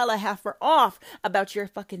about to tell a heifer off about your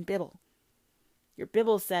fucking Bible. Your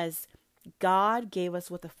Bible says God gave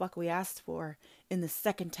us what the fuck we asked for in the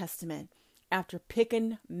Second Testament after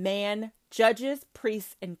picking man, judges,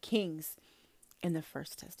 priests, and kings in the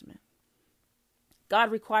First Testament.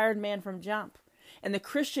 God required man from jump. And the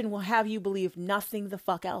Christian will have you believe nothing the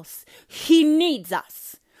fuck else. He needs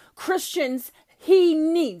us. Christians, he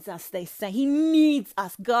needs us, they say. He needs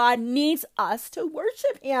us. God needs us to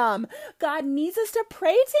worship him. God needs us to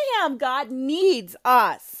pray to him. God needs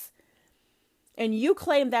us. And you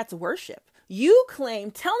claim that's worship. You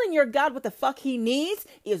claim telling your God what the fuck he needs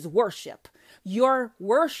is worship. Your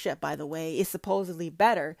worship, by the way, is supposedly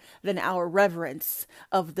better than our reverence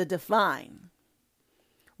of the divine.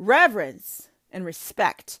 Reverence and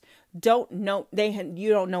respect you don't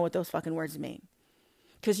know what those fucking words mean.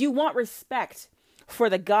 Because you want respect for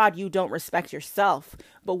the God you don't respect yourself.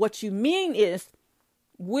 But what you mean is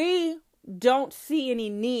we don't see any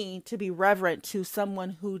need to be reverent to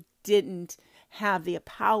someone who didn't have the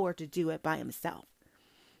power to do it by himself.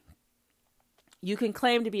 You can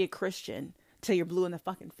claim to be a Christian till you're blue in the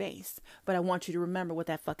fucking face, but I want you to remember what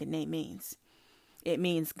that fucking name means. It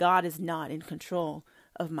means God is not in control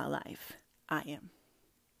of my life. I am.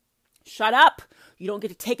 Shut up. You don't get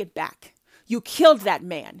to take it back. You killed that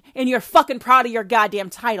man, and you're fucking proud of your goddamn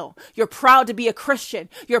title. You're proud to be a Christian.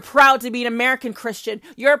 You're proud to be an American Christian.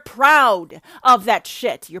 You're proud of that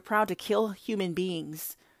shit. You're proud to kill human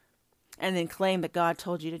beings and then claim that God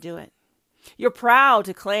told you to do it. You're proud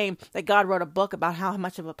to claim that God wrote a book about how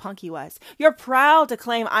much of a punk he was. You're proud to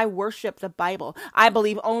claim I worship the Bible. I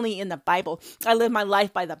believe only in the Bible. I live my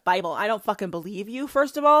life by the Bible. I don't fucking believe you,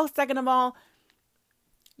 first of all. Second of all,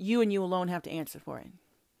 you and you alone have to answer for it.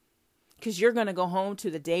 Because you're going to go home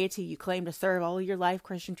to the deity you claim to serve all your life,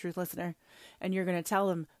 Christian Truth Listener, and you're going to tell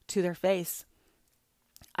them to their face,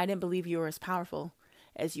 I didn't believe you were as powerful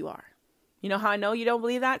as you are. You know how I know you don't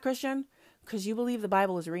believe that, Christian? Because you believe the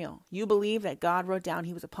Bible is real. You believe that God wrote down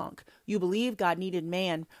he was a punk. You believe God needed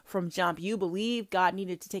man from jump. You believe God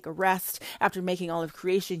needed to take a rest after making all of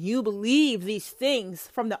creation. You believe these things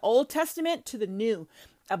from the Old Testament to the New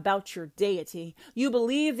about your deity. You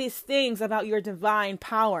believe these things about your divine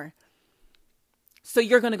power. So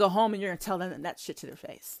you're going to go home and you're going to tell them that shit to their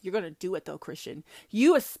face. You're going to do it though, Christian.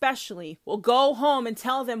 You especially will go home and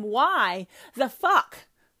tell them why the fuck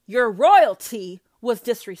your royalty was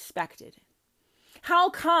disrespected.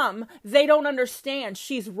 How come they don't understand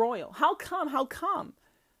she's royal? How come?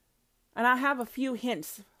 And I have a few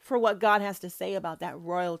hints for what God has to say about that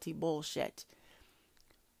royalty bullshit.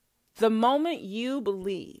 The moment you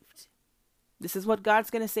believed, this is what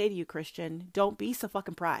God's going to say to you, Christian. Don't be so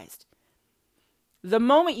fucking prized. The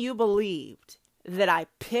moment you believed that I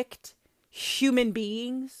picked human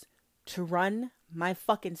beings to run my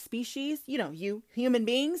fucking species, you human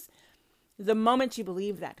beings, the moment you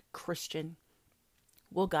believe that, Christian,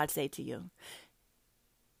 will God say to you,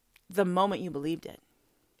 the moment you believed it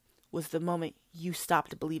was the moment you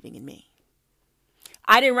stopped believing in me.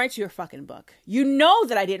 I didn't write your fucking book. You know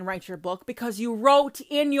that I didn't write your book because you wrote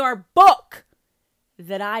in your book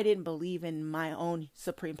that I didn't believe in my own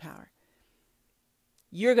supreme power.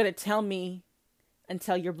 You're going to tell me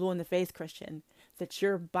until you're blue in the face, Christian, that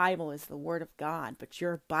your Bible is the word of God, but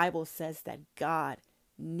your Bible says that God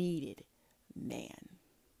needed man.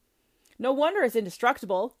 No wonder it's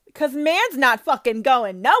indestructible, because man's not fucking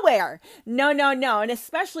going nowhere. No. And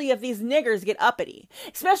especially if these niggers get uppity.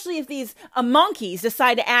 Especially if these monkeys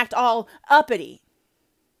decide to act all uppity.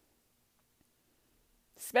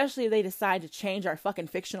 Especially if they decide to change our fucking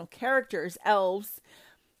fictional characters, elves,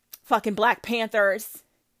 fucking Black Panthers,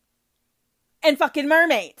 and fucking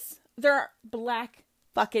mermaids. They're black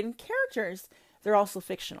fucking characters. They're also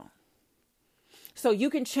fictional. So you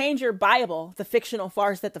can change your Bible, the fictional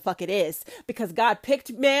farce that the fuck it is, because God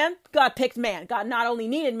picked man. God picked man. God not only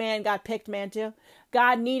needed man, God picked man too.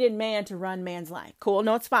 God needed man to run man's life. Cool,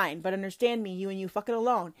 no, it's fine. But understand me, you and you fucking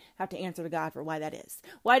alone have to answer to God for why that is.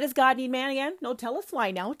 Why does God need man again? No, tell us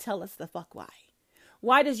why now. Tell us the fuck why.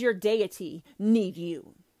 Why does your deity need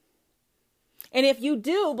you? And if you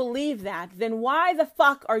do believe that, then why the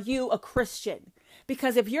fuck are you a Christian?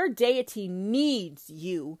 Because if your deity needs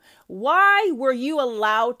you, why were you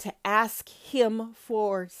allowed to ask him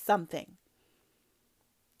for something?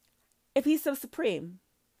 If he's so supreme,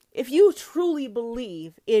 if you truly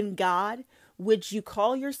believe in God, would you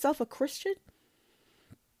call yourself a Christian?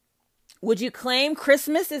 Would you claim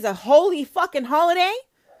Christmas is a holy fucking holiday?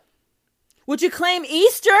 Would you claim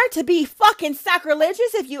Easter to be fucking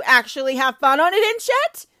sacrilegious if you actually have fun on it and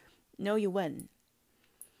shit? No, you wouldn't.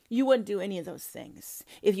 You wouldn't do any of those things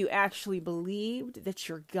if you actually believed that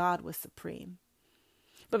your God was supreme.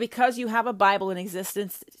 But because you have a Bible in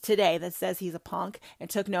existence today that says he's a punk and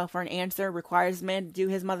took no for an answer, requires man to do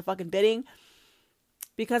his motherfucking bidding,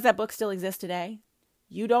 because that book still exists today,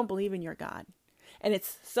 you don't believe in your God. And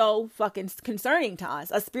it's so fucking concerning to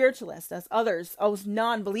us, as spiritualists, as others, as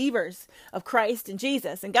non-believers of Christ and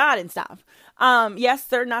Jesus and God and stuff. Yes,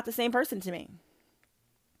 they're not the same person to me.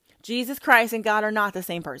 Jesus Christ and God are not the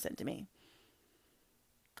same person to me.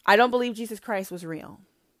 I don't believe Jesus Christ was real.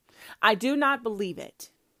 I do not believe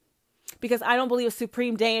it. Because I don't believe a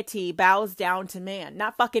supreme deity bows down to man.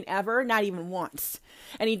 Not fucking ever, not even once.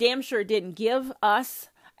 And he damn sure didn't give us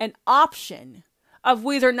an option of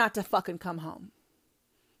whether or not to fucking come home.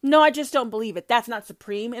 No, I just don't believe it. That's not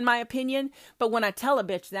supreme in my opinion. But when I tell a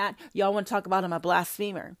bitch that, y'all want to talk about I'm a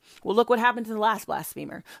blasphemer. Well, look what happened to the last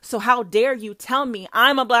blasphemer. So how dare you tell me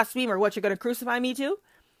I'm a blasphemer? What, you're going to crucify me too?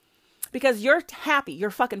 Because you're happy. You're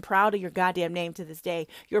fucking proud of your goddamn name to this day.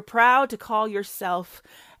 You're proud to call yourself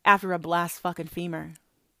after a blasphemer.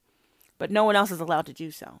 But no one else is allowed to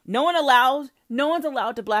do so. No one's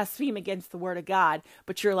allowed to blaspheme against the word of God,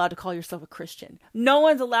 but you're allowed to call yourself a Christian. No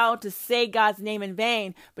one's allowed to say God's name in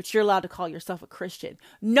vain, but you're allowed to call yourself a Christian.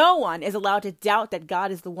 No one is allowed to doubt that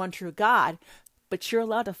God is the one true God, but you're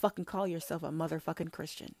allowed to fucking call yourself a motherfucking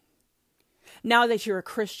Christian. Now that you're a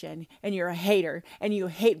Christian and you're a hater and you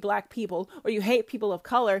hate black people or you hate people of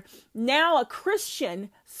color, now a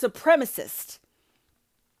Christian supremacist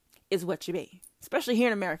is what you be, especially here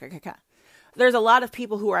in America. There's a lot of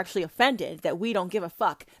people who are actually offended that we don't give a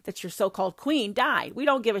fuck that your so-called queen died. We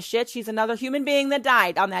don't give a shit. She's another human being that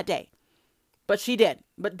died on that day. But she did.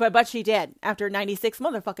 But she did after 96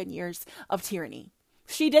 motherfucking years of tyranny.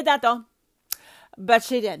 She did that though. But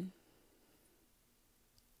she did.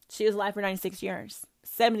 She was alive for 96 years.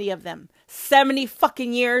 70 of them. 70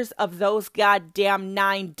 fucking years of those goddamn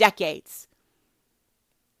 9 decades.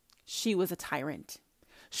 She was a tyrant.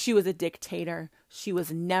 She was a dictator. She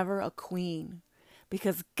was never a queen.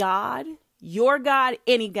 Because God, your God,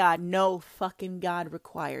 any God, no fucking God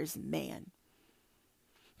requires man.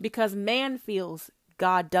 Because man feels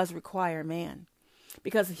God does require man.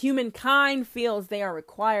 Because humankind feels they are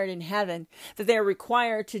required in heaven. That they are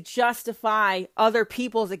required to justify other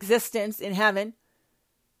people's existence in heaven.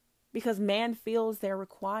 Because man feels they're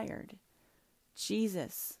required.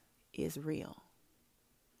 Jesus is real.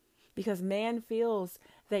 Because man feels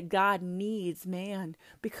that God needs man.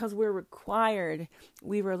 Because we're required,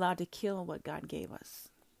 we were allowed to kill what God gave us.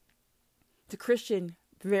 The Christian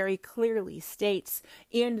very clearly states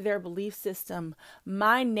in their belief system,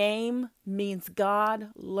 my name means God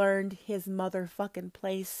learned his motherfucking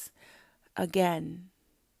place again.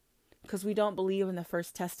 Because we don't believe in the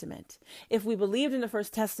First Testament. If we believed in the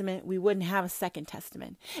First Testament, we wouldn't have a Second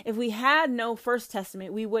Testament. If we had no First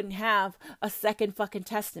Testament, we wouldn't have a Second fucking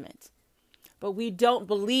Testament. But we don't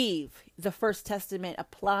believe the First Testament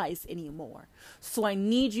applies anymore. So I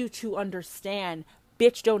need you to understand,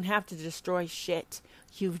 bitch don't have to destroy shit.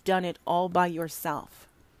 You've done it all by yourself.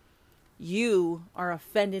 You are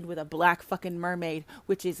offended with a black fucking mermaid,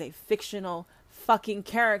 which is a fictional fucking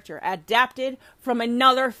character adapted from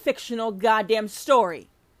another fictional goddamn story.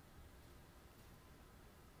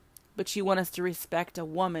 But you want us to respect a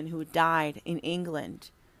woman who died in England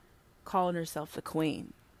calling herself the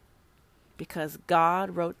queen. Because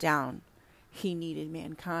God wrote down he needed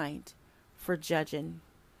mankind for judging,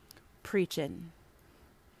 preaching,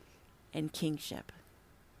 and kingship.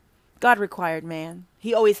 God required man.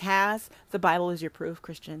 He always has. The Bible is your proof,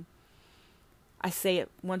 Christian. I say it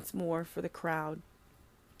once more for the crowd.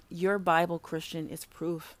 Your Bible, Christian, is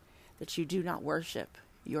proof that you do not worship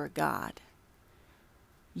your God.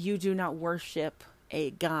 You do not worship a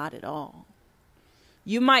God at all.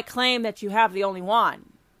 You might claim that you have the only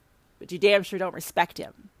one, but you damn sure don't respect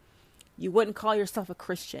him. You wouldn't call yourself a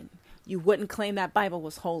Christian. You wouldn't claim that Bible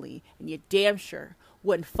was holy. And you damn sure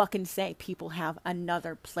wouldn't fucking say people have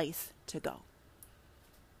another place to go.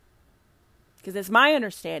 Because it's my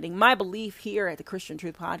understanding, my belief here at the Christian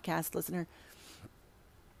Truth Podcast, listener,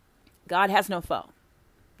 God has no foe.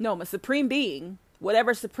 No, a supreme being,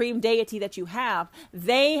 whatever supreme deity that you have,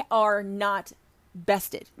 they are not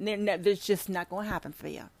bested. There's just not going to happen for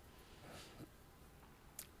you.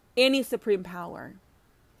 Any supreme power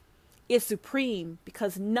is supreme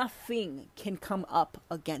because nothing can come up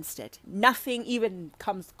against it. Nothing even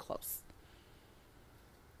comes close.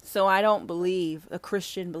 So I don't believe a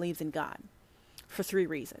Christian believes in God for 3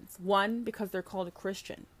 reasons. 1, because they're called a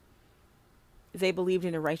Christian. They believed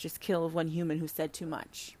in a righteous kill of one human who said too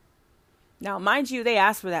much. Now, mind you, they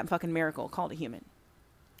asked for that fucking miracle called a human.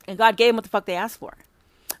 And God gave them what the fuck they asked for.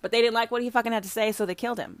 But they didn't like what he fucking had to say, so they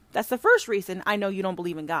killed him. That's the first reason I know you don't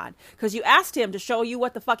believe in God. Because you asked him to show you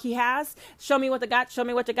what the fuck he has. Show me what you got, show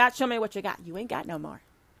me what you got, show me what you got. You ain't got no more.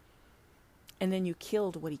 And then you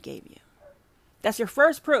killed what he gave you. That's your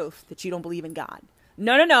first proof that you don't believe in God.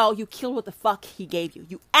 No. You killed what the fuck he gave you.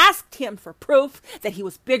 You asked him for proof that he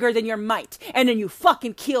was bigger than your might. And then you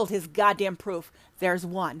fucking killed his goddamn proof. There's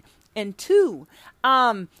 1. And 2,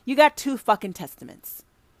 you got 2 fucking testaments.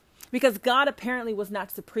 Because God apparently was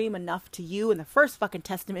not supreme enough to you in the first fucking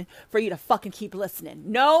testament for you to fucking keep listening.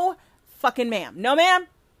 No fucking ma'am. No ma'am.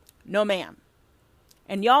 No, ma'am.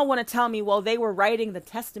 And y'all want to tell me, well, they were writing the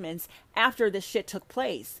testaments after this shit took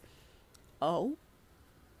place. Oh?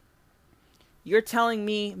 You're telling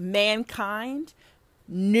me mankind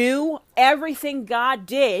knew everything God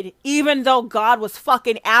did, even though God was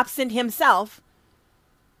fucking absent himself?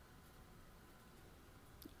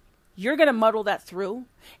 You're going to muddle that through,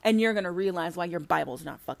 and you're going to realize why your Bible's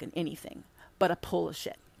not fucking anything but a pull of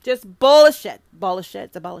shit. Just bullshit. Bullshit.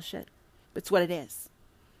 It's a bullshit. It's what it is.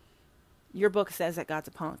 Your book says that God's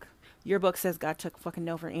a punk. Your book says God took fucking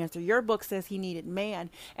no for an answer. Your book says he needed man.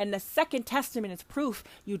 And the Second Testament is proof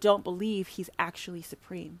you don't believe he's actually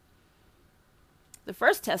supreme. The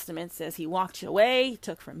First Testament says he walked away,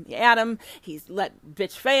 took from Adam, he's let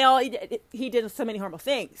bitch fail. He did so many horrible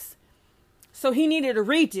things. So he needed a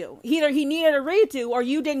redo. Either he needed a redo or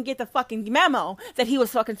you didn't get the fucking memo that he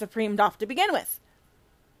was fucking supreme off to begin with.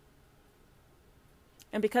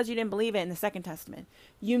 And because you didn't believe it in the Second Testament,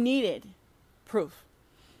 you needed proof.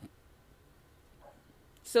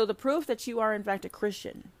 So the proof that you are in fact a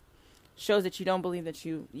Christian shows that you don't believe that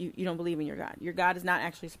you don't believe in your God. Your God is not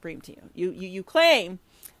actually supreme to you. You claim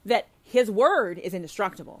that his word is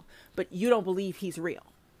indestructible, but you don't believe he's real.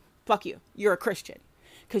 Fuck you. You're a Christian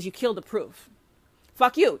because you killed the proof.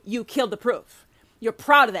 Fuck you. You killed the proof. You're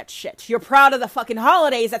proud of that shit. You're proud of the fucking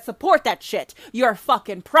holidays that support that shit. You're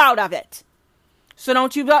fucking proud of it. So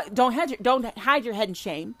don't hide your head in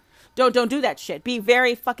shame. Don't do that shit. Be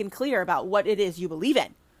very fucking clear about what it is you believe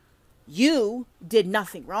in. You did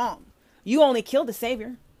nothing wrong. You only killed the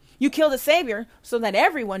Savior. You killed the Savior so that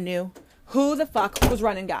everyone knew who the fuck was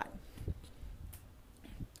running God.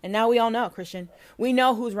 And now we all know, Christian. We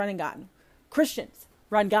know who's running God. Christians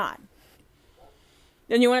run God.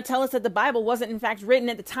 Then you want to tell us that the Bible wasn't in fact written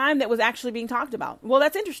at the time that was actually being talked about. Well,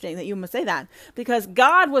 that's interesting that you must say that, because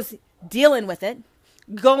God was dealing with it,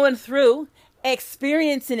 going through,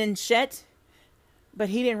 experiencing and shit, but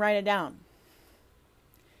he didn't write it down.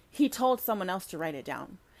 He told someone else to write it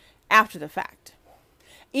down after the fact.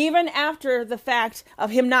 Even after the fact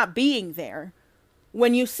of him not being there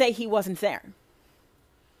when you say he wasn't there.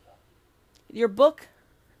 Your book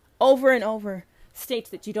over and over states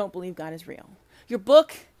that you don't believe God is real. Your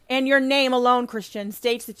book and your name alone, Christian,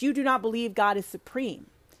 states that you do not believe God is supreme.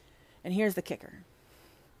 And here's the kicker.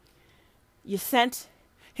 You sent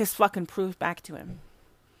his fucking proof back to him.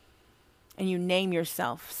 And you name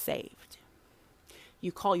yourself saved.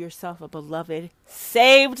 You call yourself a beloved,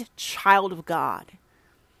 saved child of God.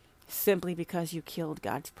 Simply because you killed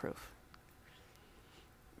God's proof.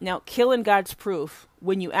 Now, killing God's proof,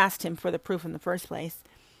 when you asked him for the proof in the first place,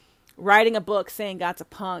 writing a book saying God's a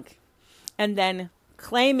punk, and then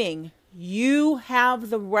claiming you have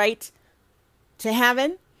the right to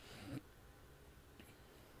heaven,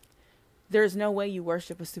 there's no way you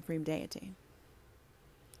worship a supreme deity.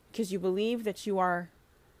 Because you believe that you are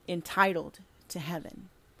entitled to heaven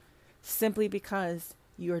simply because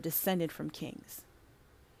you are descended from kings.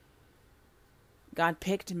 God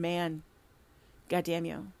picked man. God damn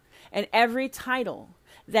you. And every title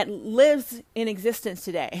that lives in existence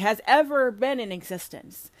today, has ever been in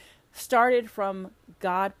existence, started from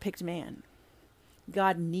God picked man.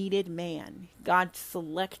 God needed man. God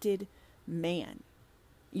selected man.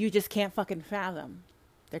 You just can't fucking fathom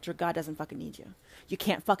that your God doesn't fucking need you. You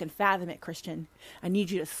can't fucking fathom it, Christian. I need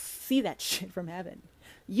you to see that shit from heaven.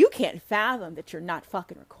 You can't fathom that you're not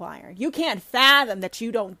fucking required. You can't fathom that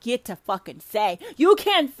you don't get to fucking say. You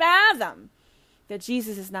can't fathom that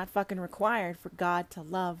Jesus is not fucking required for God to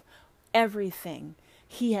love everything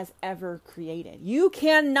he has ever created. You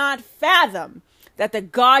cannot fathom that the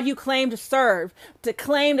God you claim to serve, to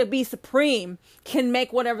claim to be supreme, can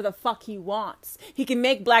make whatever the fuck he wants. He can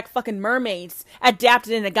make black fucking mermaids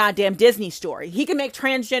adapted in a goddamn Disney story. He can make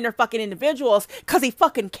transgender fucking individuals because he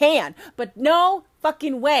fucking can. But no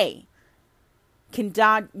fucking way can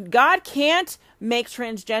God can't make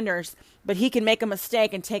transgenders, but he can make a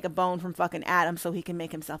mistake and take a bone from fucking Adam so he can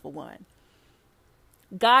make himself a woman.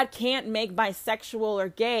 God can't make bisexual or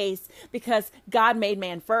gays because God made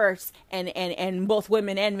man first and both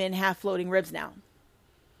women and men have floating ribs now.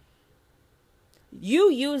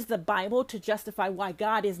 You use the Bible to justify why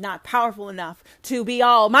God is not powerful enough to be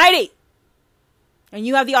almighty. And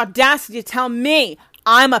you have the audacity to tell me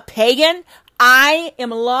I'm a pagan, I am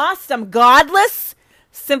lost, I'm godless,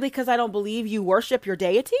 simply because I don't believe you worship your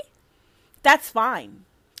deity? That's fine.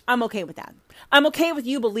 I'm okay with that. I'm okay with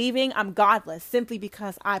you believing I'm godless simply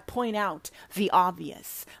because I point out the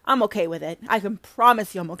obvious. I'm okay with it. I can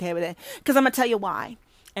promise you I'm okay with it because I'm going to tell you why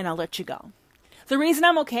and I'll let you go. The reason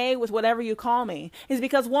I'm okay with whatever you call me is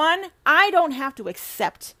because, one, I don't have to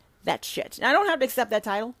accept that shit. I don't have to accept that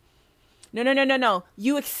title. No, no, no, no, no.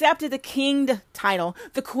 You accepted the king title,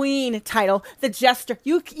 the queen title, the jester.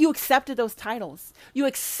 You accepted those titles. You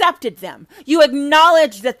accepted them. You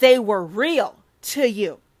acknowledged that they were real to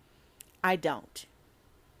you. I don't.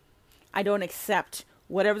 I don't accept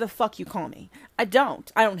whatever the fuck you call me. I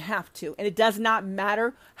don't have to. And it does not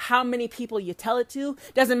matter how many people you tell it to.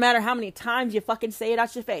 Doesn't matter how many times you fucking say it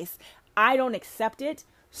out your face. I don't accept it,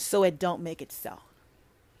 so it don't make it so.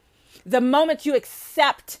 The moment you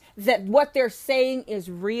accept that what they're saying is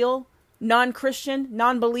real, non-Christian,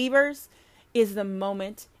 non-believers, is the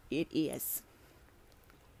moment it is.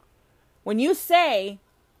 When you say,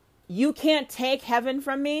 you can't take heaven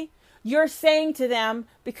from me, you're saying to them,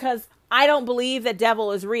 because I don't believe that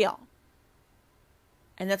devil is real.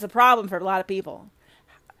 And that's a problem for a lot of people.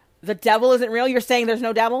 The devil isn't real? You're saying there's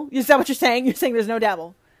no devil? Is that what you're saying? You're saying there's no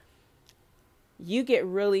devil. You get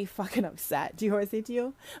really fucking upset. Do you know what I say to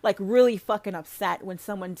you? Like really fucking upset when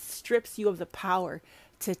someone strips you of the power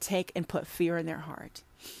to take and put fear in their heart.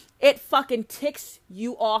 It fucking ticks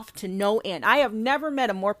you off to no end. I have never met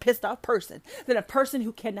a more pissed off person than a person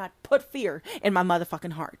who cannot put fear in my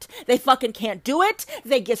motherfucking heart. They fucking can't do it.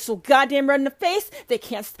 They get so goddamn red in the face. They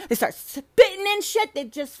start spitting and shit. They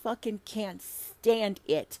just fucking can't stand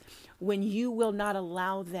it when you will not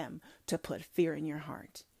allow them to put fear in your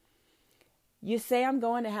heart. You say I'm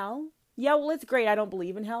going to hell? Yeah, well, it's great. I don't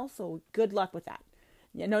believe in hell, so good luck with that.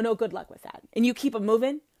 Yeah, no good luck with that. And you keep it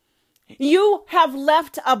moving? You have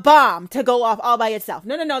left a bomb to go off all by itself.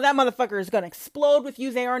 No, that motherfucker is going to explode with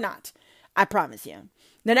you there or not. I promise you.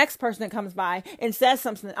 The next person that comes by and says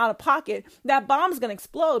something out of pocket, that bomb's going to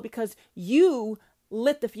explode because you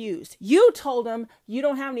lit the fuse. You told them you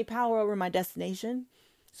don't have any power over my destination,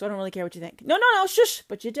 so I don't really care what you think. No, shush,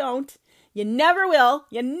 but you don't. You never will.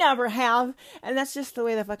 You never have. And that's just the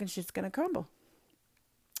way the fucking shit's going to crumble.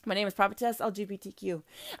 My name is Prophetess LGBTQ.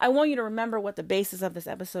 I want you to remember what the basis of this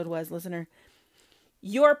episode was, listener.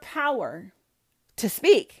 Your power to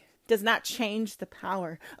speak does not change the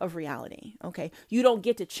power of reality, okay? You don't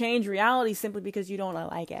get to change reality simply because you don't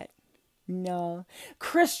like it. No.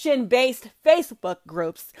 Christian-based Facebook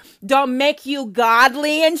groups don't make you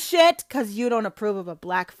godly and shit because you don't approve of a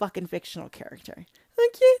black fucking fictional character.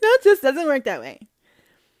 Okay, that just doesn't work that way.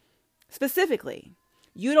 Specifically,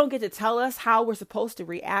 you don't get to tell us how we're supposed to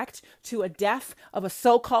react to a death of a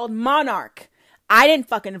so-called monarch. I didn't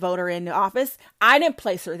fucking vote her into office. I didn't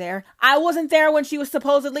place her there. I wasn't there when she was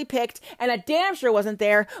supposedly picked, and I damn sure wasn't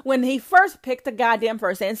there when he first picked the goddamn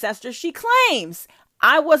first ancestor she claims.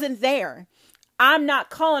 I wasn't there. I'm not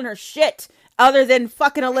calling her shit other than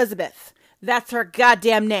fucking Elizabeth. That's her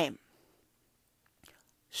goddamn name.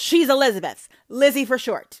 She's Elizabeth. Lizzie for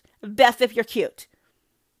short. Beth if you're cute.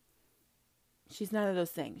 She's none of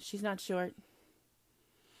those things. She's not short.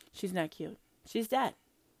 She's not cute. She's dead.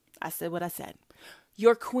 I said what I said.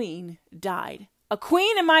 Your queen died. A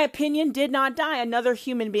queen, in my opinion, did not die. Another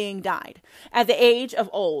human being died at the age of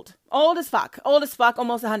old. Old as fuck, almost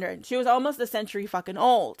 100. She was almost a century fucking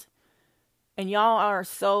old. And y'all are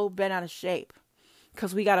so bent out of shape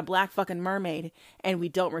because we got a black fucking mermaid and we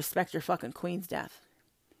don't respect your fucking queen's death.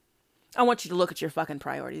 I want you to look at your fucking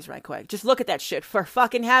priorities right quick. Just look at that shit for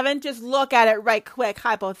fucking heaven. Just look at it right quick,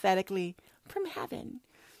 hypothetically, from heaven.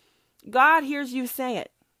 God hears you say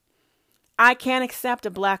it. I can't accept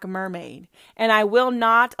a black mermaid, and I will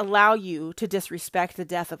not allow you to disrespect the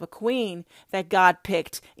death of a queen that God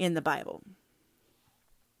picked in the Bible.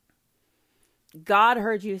 God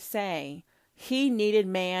heard you say he needed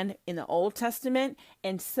man in the Old Testament,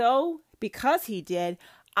 and so, because he did,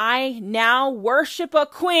 I now worship a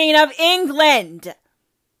queen of England.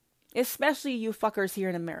 Especially you fuckers here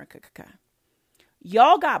in America.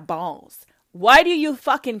 Y'all got balls. Why do you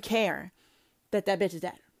fucking care that bitch is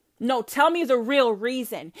dead? No, tell me the real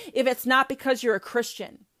reason. If it's not because you're a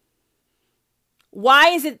Christian. Why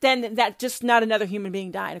is it then that just not another human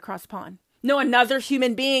being died across the pond? No, another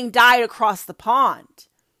human being died across the pond.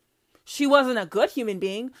 She wasn't a good human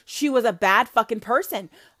being. She was a bad fucking person.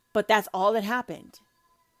 But that's all that happened.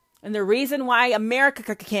 And the reason why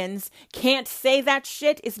Americans can't say that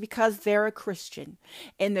shit is because they're a Christian.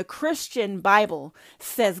 And the Christian Bible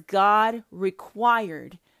says God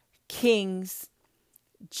required kings,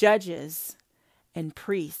 judges, and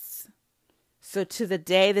priests. So to the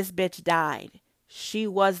day this bitch died, she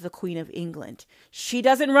was the Queen of England. She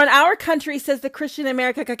doesn't run our country, says the Christian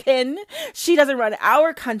American. She doesn't run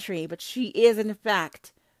our country, but she is in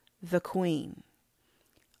fact the Queen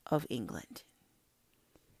of England.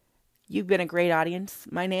 You've been a great audience.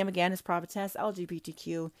 My name again is Prophetess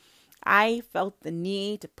LGBTQ. I felt the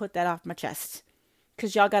need to put that off my chest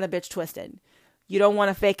because y'all got a bitch twisted. You don't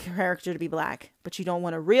want a fake character to be black, but you don't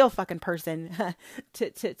want a real fucking person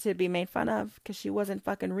to be made fun of because she wasn't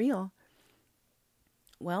fucking real.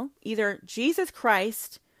 Well, either Jesus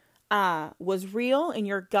Christ was real and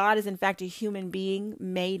your God is in fact a human being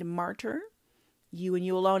made martyr. You and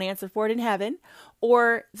you alone answer for it in heaven.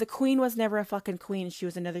 Or the queen was never a fucking queen. She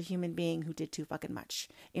was another human being who did too fucking much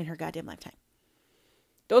in her goddamn lifetime.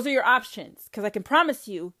 Those are your options. Because I can promise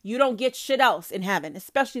you, you don't get shit else in heaven.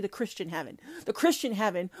 Especially the Christian heaven. The Christian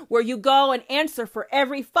heaven where you go and answer for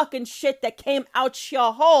every fucking shit that came out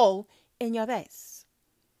your hole in your face.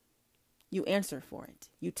 You answer for it.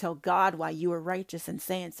 You tell God why you were righteous and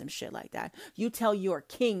saying some shit like that. You tell your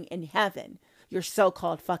king in heaven, your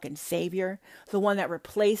so-called fucking savior, the one that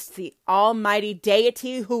replaced the almighty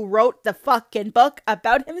deity who wrote the fucking book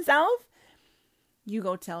about himself. You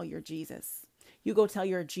go tell your Jesus. You go tell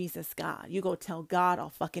your Jesus God. You go tell God all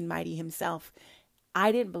fucking mighty himself.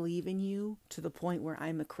 I didn't believe in you to the point where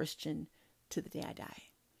I'm a Christian to the day I die.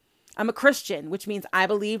 I'm a Christian, which means I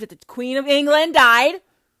believed that the Queen of England died.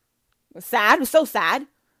 It was sad. It was so sad.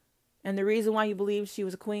 And the reason why you believed she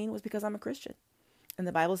was a queen was because I'm a Christian. And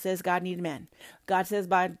the Bible says God needed man. God says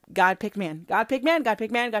God picked man. God picked man. God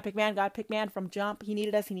picked man. God picked man. God picked man from jump. He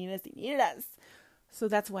needed us. He needed us. He needed us. So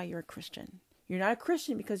that's why you're a Christian. You're not a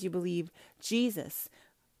Christian because you believe Jesus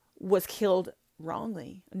was killed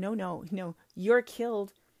wrongly. No. You're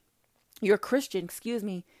a Christian,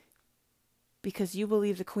 because you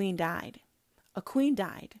believe the queen died. A queen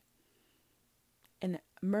died. And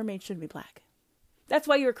a mermaid shouldn't be black. That's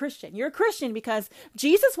why you're a Christian. You're a Christian because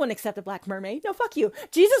Jesus wouldn't accept a black mermaid. No, fuck you.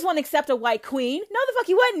 Jesus wouldn't accept a white queen. No, the fuck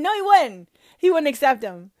he wouldn't. No, he wouldn't. He wouldn't accept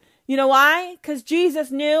him. You know why? Because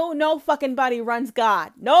Jesus knew no fucking body runs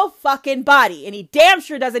God. No fucking body. And he damn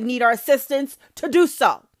sure doesn't need our assistance to do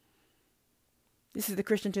so. This is the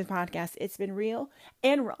Christian Truth Podcast. It's been real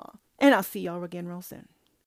and raw. And I'll see y'all again real soon.